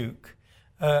the Duke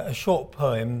a short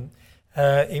poem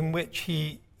in which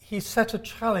he set a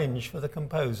challenge for the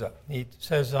composer. He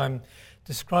says, "I'm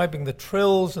describing the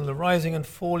trills and the rising and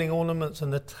falling ornaments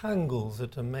and the tangles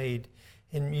that are made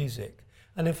in music."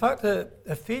 And in fact,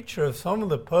 a feature of some of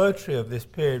the poetry of this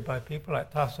period by people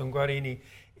like Tasso and Guarini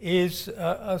is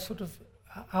a sort of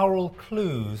aural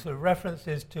clues,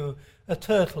 references to a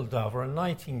turtle dove or a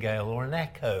nightingale or an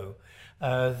echo,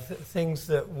 things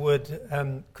that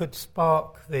could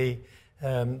spark the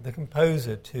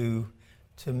composer to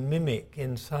mimic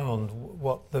in sound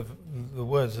what the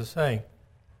words are saying.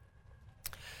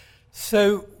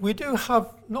 So we do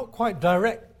have not quite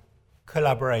direct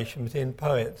collaboration between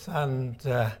poets and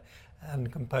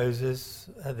composers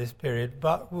at this period,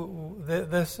 but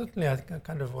there's certainly a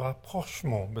kind of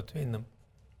rapprochement between them.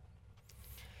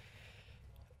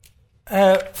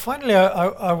 Finally,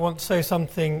 I want to say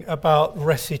something about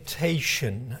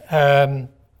recitation.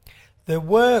 There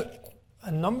were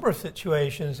a number of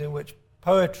situations in which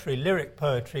poetry, lyric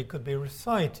poetry, could be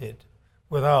recited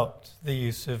without the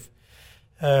use of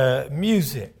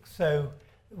music. So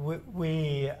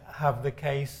we have the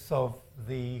case of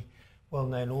the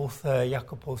well-known author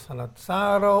Jacopo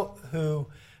Sannazaro, who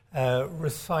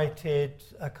recited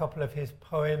a couple of his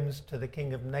poems to the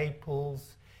King of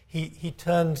Naples. He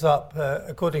turns up,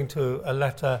 according to a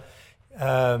letter,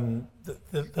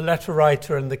 the letter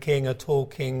writer and the king are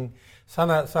talking.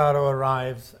 Sannazaro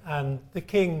arrives, and the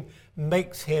king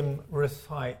makes him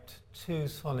recite 2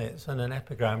 sonnets and an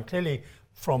epigram, clearly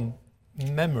from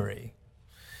memory,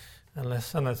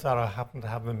 unless Sannazaro happened to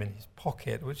have them in his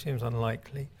pocket, which seems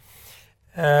unlikely.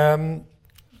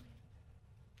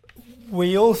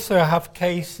 We also have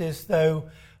cases, though,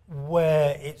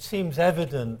 where it seems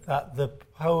evident that the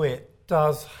poet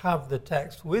does have the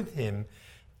text with him,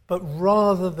 but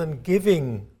rather than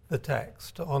giving the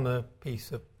text on a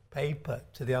piece of paper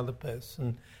to the other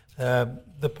person,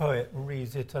 the poet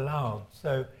reads it aloud.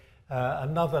 So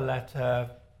another letter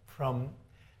from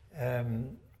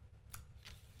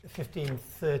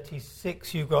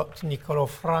 1536, you got Niccolò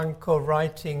Franco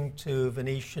writing to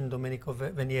Venetian Domenico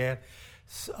Venier,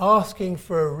 asking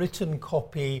for a written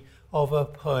copy of a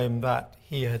poem that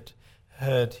he had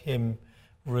heard him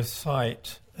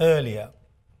recite earlier.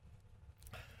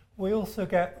 We also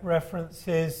get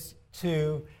references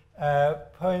to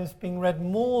poems being read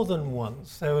more than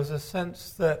once. There was a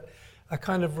sense that a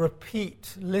kind of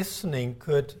repeat listening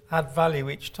could add value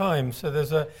each time. So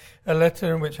there's a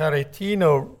letter in which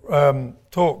Aretino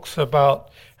talks about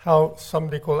how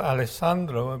somebody called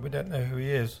Alessandro, and we don't know who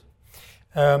he is,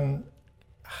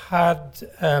 had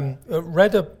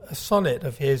read a sonnet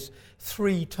of his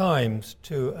 3 times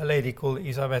to a lady called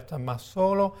Isabetta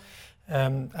Massolo.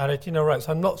 Aretino writes,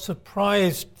 "I'm not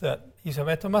surprised that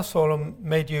Isabetta Massolo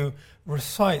made you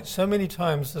recite so many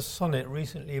times the sonnet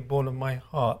recently born of my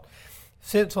heart,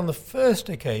 since on the first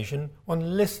occasion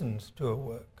one listens to a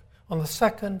work, on the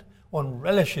second one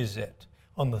relishes it,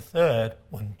 on the third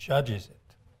one judges it."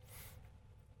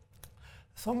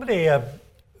 Somebody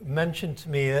mentioned to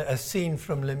me a scene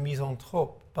from Le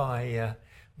Misanthrope by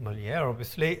Molière,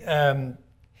 obviously, and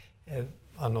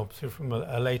obviously from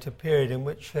a later period, in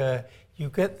which you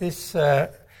get this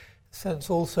sense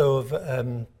also of,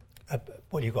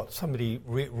 you've got somebody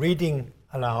reading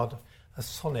aloud a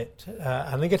sonnet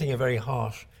and they're getting a very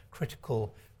harsh,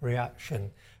 critical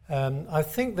reaction. I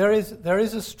think there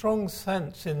is a strong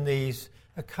sense in these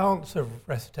accounts of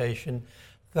recitation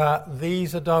that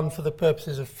these are done for the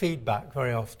purposes of feedback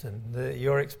very often.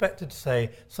 You're expected to say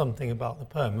something about the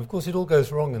poem. Of course, it all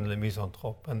goes wrong in Le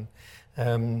Misanthrope, and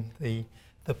the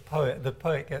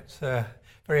poet gets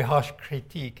very harsh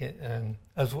critique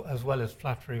as well as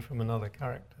flattery from another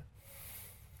character.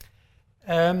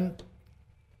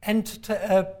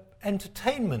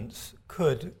 Entertainments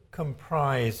could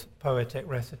comprise poetic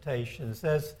recitations.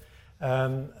 There's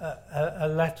a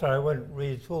letter, I won't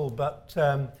read it all, but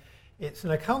it's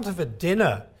an account of a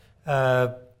dinner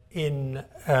in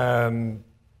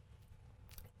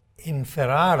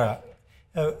Ferrara,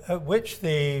 at which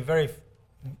the very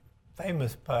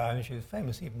famous poet, I mean, she was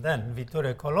famous even then,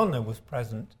 Vittoria Colonna, was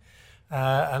present.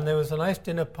 And there was a nice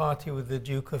dinner party with the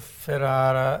Duke of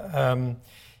Ferrara,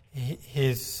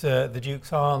 the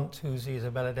Duke's aunt, who's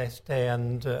Isabella d'Este,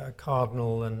 and a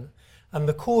cardinal, and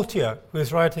the courtier who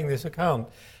is writing this account.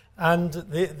 And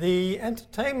the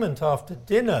entertainment after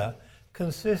dinner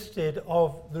consisted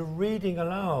of the reading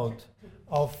aloud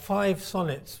of 5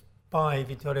 sonnets by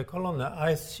Vittoria Colonna.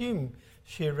 I assume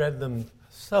she read them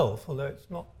herself, although it's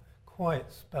not quite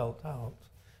spelt out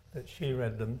that she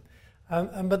read them.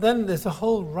 But then there's a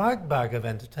whole ragbag of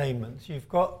entertainments. You've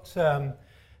got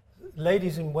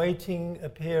ladies in waiting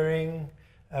appearing.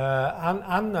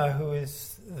 Anna, who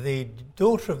is the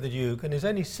daughter of the Duke and is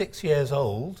only 6 years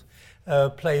old,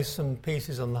 plays some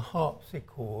pieces on the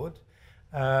harpsichord.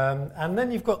 And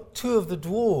then you've got 2 of the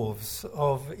dwarves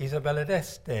of Isabella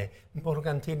d'Este,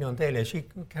 Morgantini and Delia. She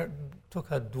took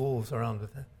her dwarves around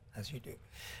with her, as you do,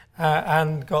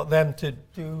 and got them to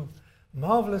do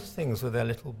marvellous things with their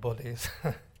little bodies.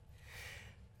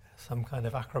 Some kind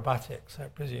of acrobatics, I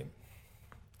presume.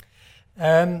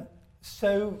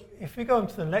 So if we go on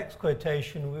to the next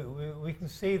quotation, we can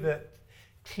see that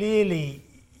clearly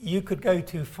you could go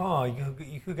too far.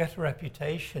 You could get a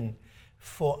reputation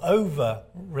for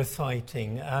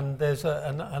over-reciting. And there's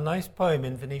a nice poem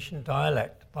in Venetian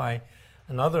dialect by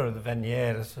another of the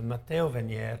Veniers, Matteo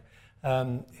Venier,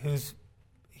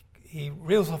 he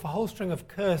reels off a whole string of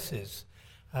curses.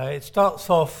 It starts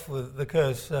off with the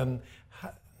curse,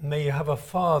 may you have a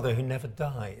father who never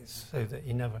dies, so that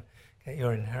you never get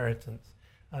your inheritance.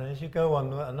 And as you go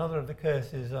on, another of the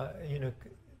curses,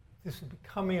 this will be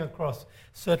coming across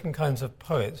certain kinds of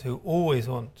poets who always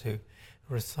want to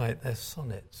recite their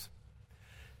sonnets.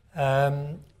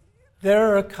 There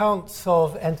are accounts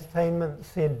of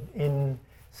entertainments in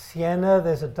Siena.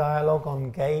 There's a dialogue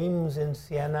on games in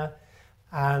Siena,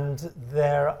 and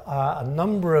there are a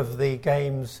number of the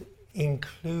games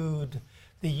include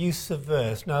the use of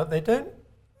verse. Now, they don't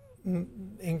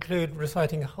include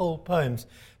reciting whole poems,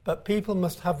 but people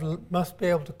must be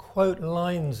able to quote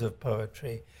lines of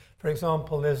poetry. For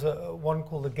example, there's one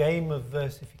called the Game of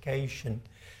Versification,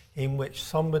 in which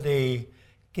somebody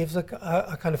gives a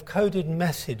kind of coded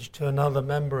message to another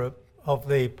member of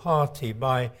the party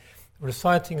by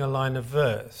reciting a line of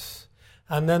verse,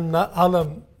 and then the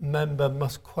other member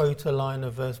must quote a line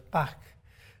of verse back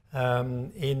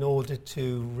in order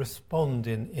to respond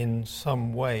in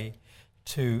some way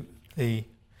to the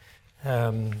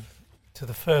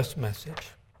first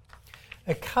message.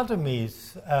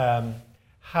 Academies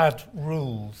had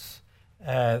rules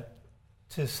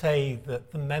to say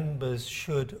that the members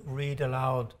should read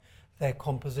aloud their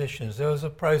compositions. There was a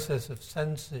process of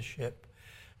censorship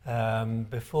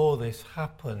before this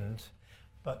happened,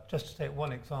 but just to take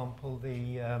one example,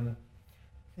 the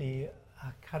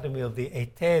Academy of the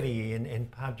Eteri in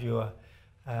Padua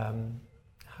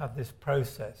had this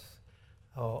process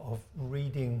of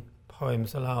reading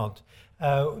poems aloud.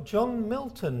 John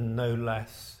Milton, no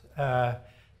less,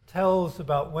 tells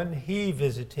about when he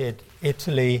visited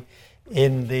Italy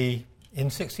in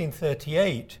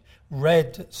 1638,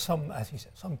 read some, as he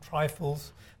said, some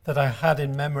trifles that I had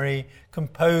in memory,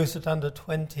 composed at under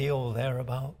 20 or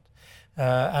thereabout.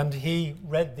 And he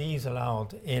read these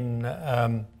aloud in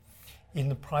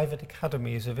the private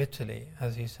academies of Italy,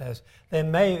 as he says.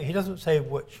 He doesn't say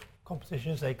which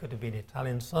compositions. They could have been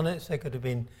Italian sonnets, they could have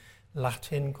been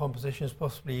Latin compositions,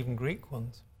 possibly even Greek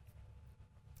ones.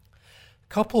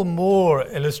 A couple more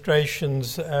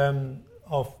illustrations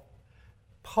of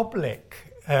public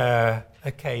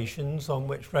occasions on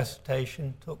which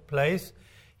recitation took place.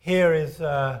 Here is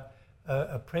a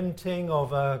printing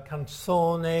of a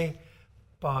canzone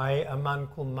by a man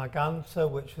called Maganza,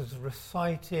 which was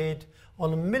recited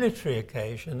on a military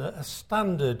occasion. A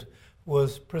standard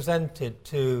was presented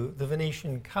to the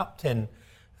Venetian captain.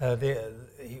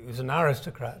 He was an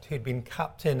aristocrat who'd been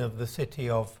captain of the city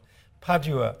of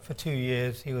Padua for 2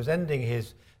 years. He was ending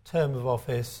his term of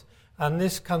office, and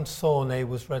this canzone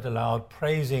was read aloud,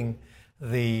 praising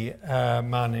the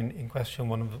man in question,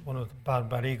 one of the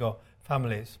Barbarigo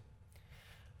families.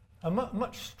 A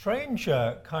much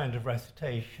stranger kind of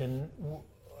recitation,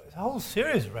 a whole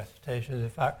series of recitations, in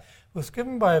fact, was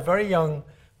given by a very young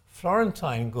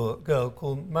Florentine girl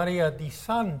called Maria di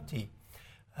Santi.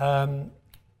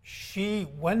 She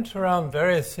went around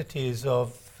various cities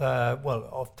of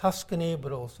Tuscany,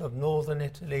 but also of northern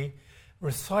Italy,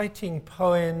 reciting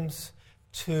poems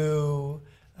to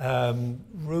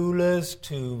rulers,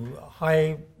 to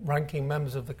high-ranking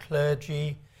members of the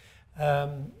clergy.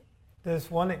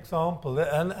 There's one example,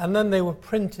 and then they were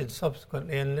printed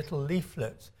subsequently in little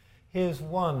leaflets. Here's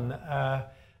one,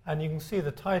 and you can see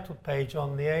the title page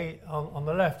on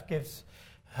the left gives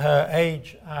her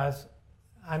age as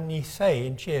anni sei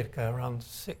in circa, around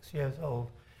 6 years old.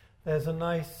 There's a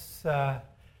nice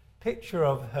picture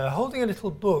of her holding a little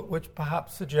book, which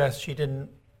perhaps suggests she didn't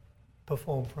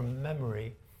perform from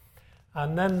memory.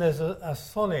 And then there's a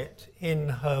sonnet in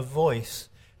her voice,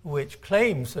 which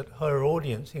claims that her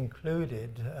audience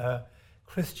included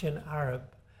Christian, Arab,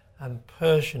 and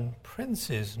Persian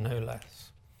princes, no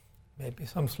less. Maybe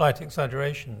some slight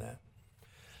exaggeration there.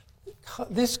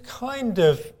 This kind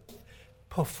of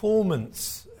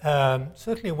performance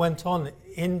certainly went on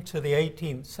into the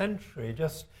 18th century.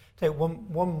 Just take one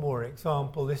more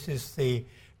example. This is he's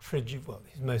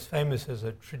most famous as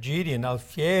a tragedian,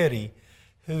 Alfieri,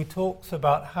 who talks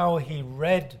about how he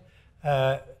read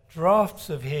drafts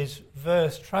of his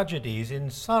verse tragedies in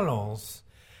salons.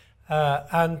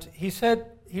 And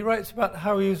he writes about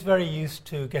how he was very used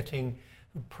to getting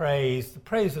the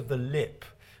praise of the lip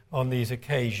on these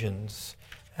occasions.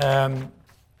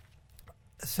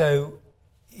 So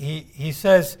he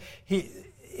says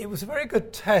it was a very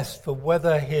good test for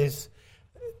whether his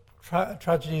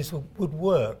tragedies would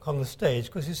work on the stage,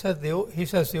 because he says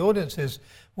the audiences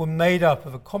were made up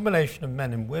of a combination of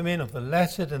men and women, of the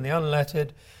lettered and the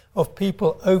unlettered, of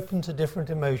people open to different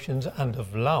emotions, and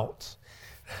of louts.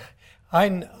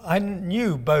 I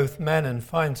knew both men and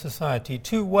fine society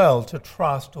too well to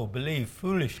trust or believe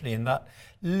foolishly in that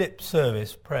lip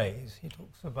service praise. He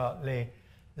talks about le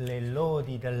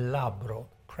lodi del labbro,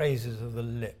 praises of the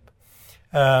lip.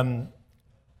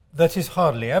 That is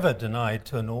hardly ever denied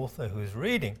to an author who is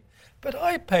reading. But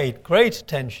I paid great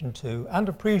attention to and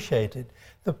appreciated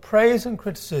the praise and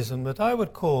criticism that I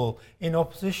would call, in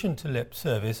opposition to lip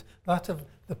service, that of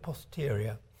the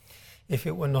posterior, if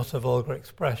it were not a vulgar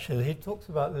expression. He talks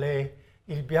about le lodi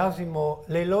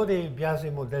il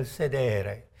biasimo del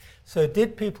sedere. So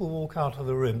did people walk out of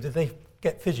the room? Did they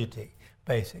get fidgety,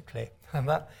 basically?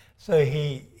 So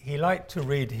he liked to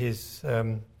read his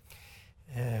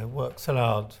works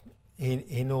aloud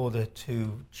in order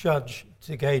to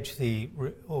gauge the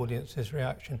audience's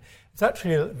reaction. It's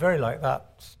actually very like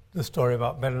that, the story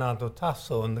about Bernardo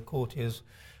Tasso and the courtiers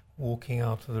walking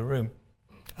out of the room.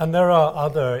 And there are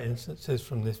other instances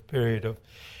from this period of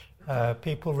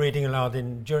people reading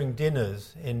aloud during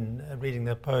dinners, reading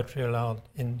their poetry aloud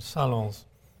in salons.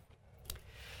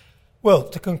 Well,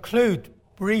 to conclude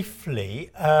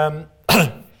briefly,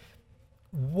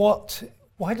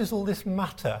 why does all this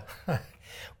matter?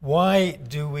 Why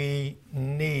do we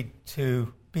need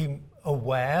to be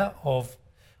aware of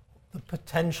the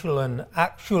potential and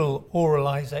actual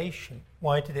oralization?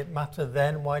 Why did it matter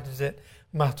then? Why does it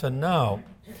matter now?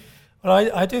 Well,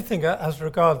 I do think as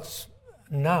regards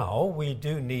now, we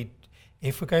do need,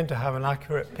 if we're going to have an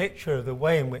accurate picture of the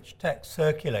way in which text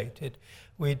circulated,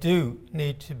 we do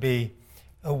need to be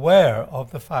aware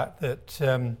of the fact that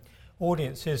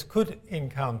audiences could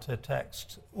encounter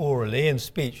text orally in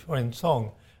speech or in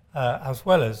song, as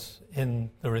well as in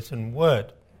the written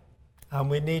word. And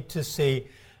we need to see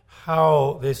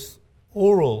how this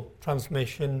oral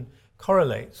transmission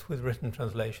correlates with written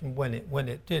translation when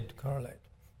it did correlate.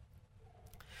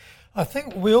 I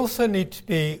think we also need to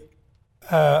be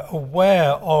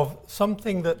aware of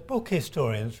something that book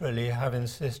historians really have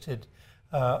insisted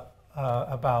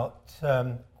about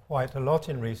quite a lot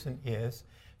in recent years.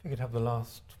 If you could have the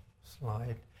last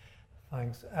slide.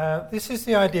 Thanks. This is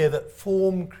the idea that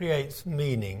form creates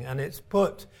meaning, and it's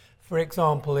put, for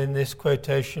example, in this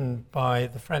quotation by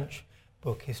the French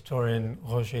book historian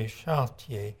Roger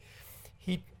Chartier.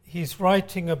 He's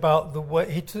writing about the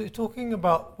way, he's talking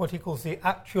about what he calls the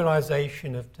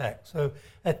actualization of text. So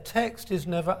a text is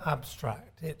never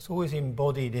abstract. It's always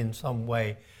embodied in some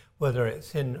way, whether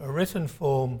it's in a written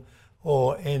form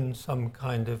or in some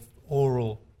kind of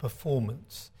oral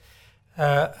performance.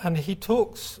 And he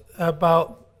talks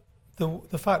about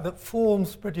the fact that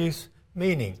forms produce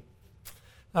meaning.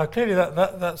 Now, clearly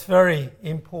that's very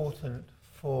important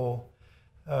for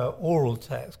oral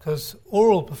text, because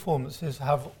oral performances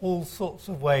have all sorts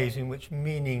of ways in which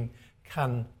meaning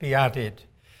can be added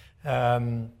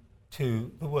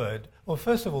to the word. Well,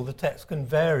 first of all, the text can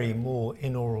vary more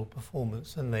in oral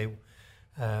performance than there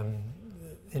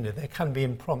can be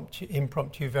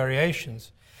impromptu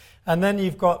variations. And then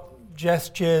you've got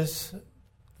gestures,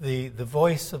 the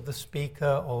voice of the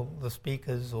speaker or the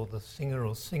speakers or the singer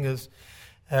or singers,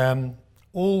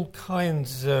 all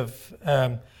kinds of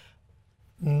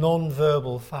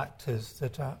non-verbal factors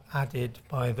that are added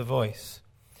by the voice.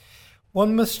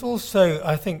 One must also,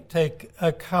 I think, take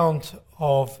account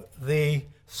of the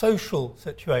social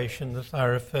situation that I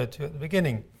referred to at the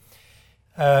beginning.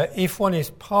 If one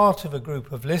is part of a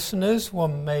group of listeners,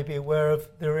 one may be aware of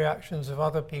the reactions of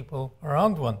other people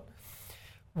around one.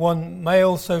 One may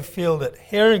also feel that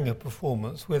hearing a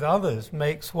performance with others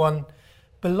makes one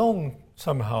belong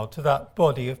somehow to that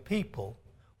body of people.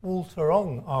 Walter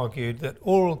Ong argued that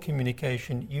oral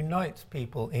communication unites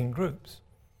people in groups.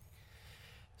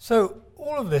 So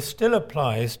all of this still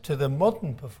applies to the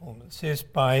modern performances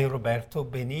by Roberto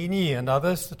Benigni and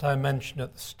others that I mentioned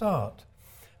at the start.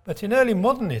 But in early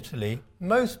modern Italy,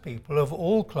 most people of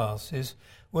all classes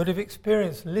would have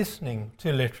experienced listening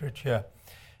to literature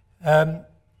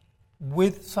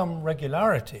with some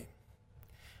regularity.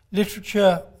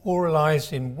 Literature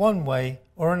oralized in one way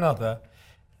or another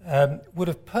would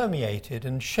have permeated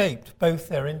and shaped both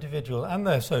their individual and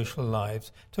their social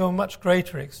lives to a much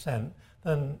greater extent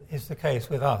than is the case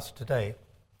with us today.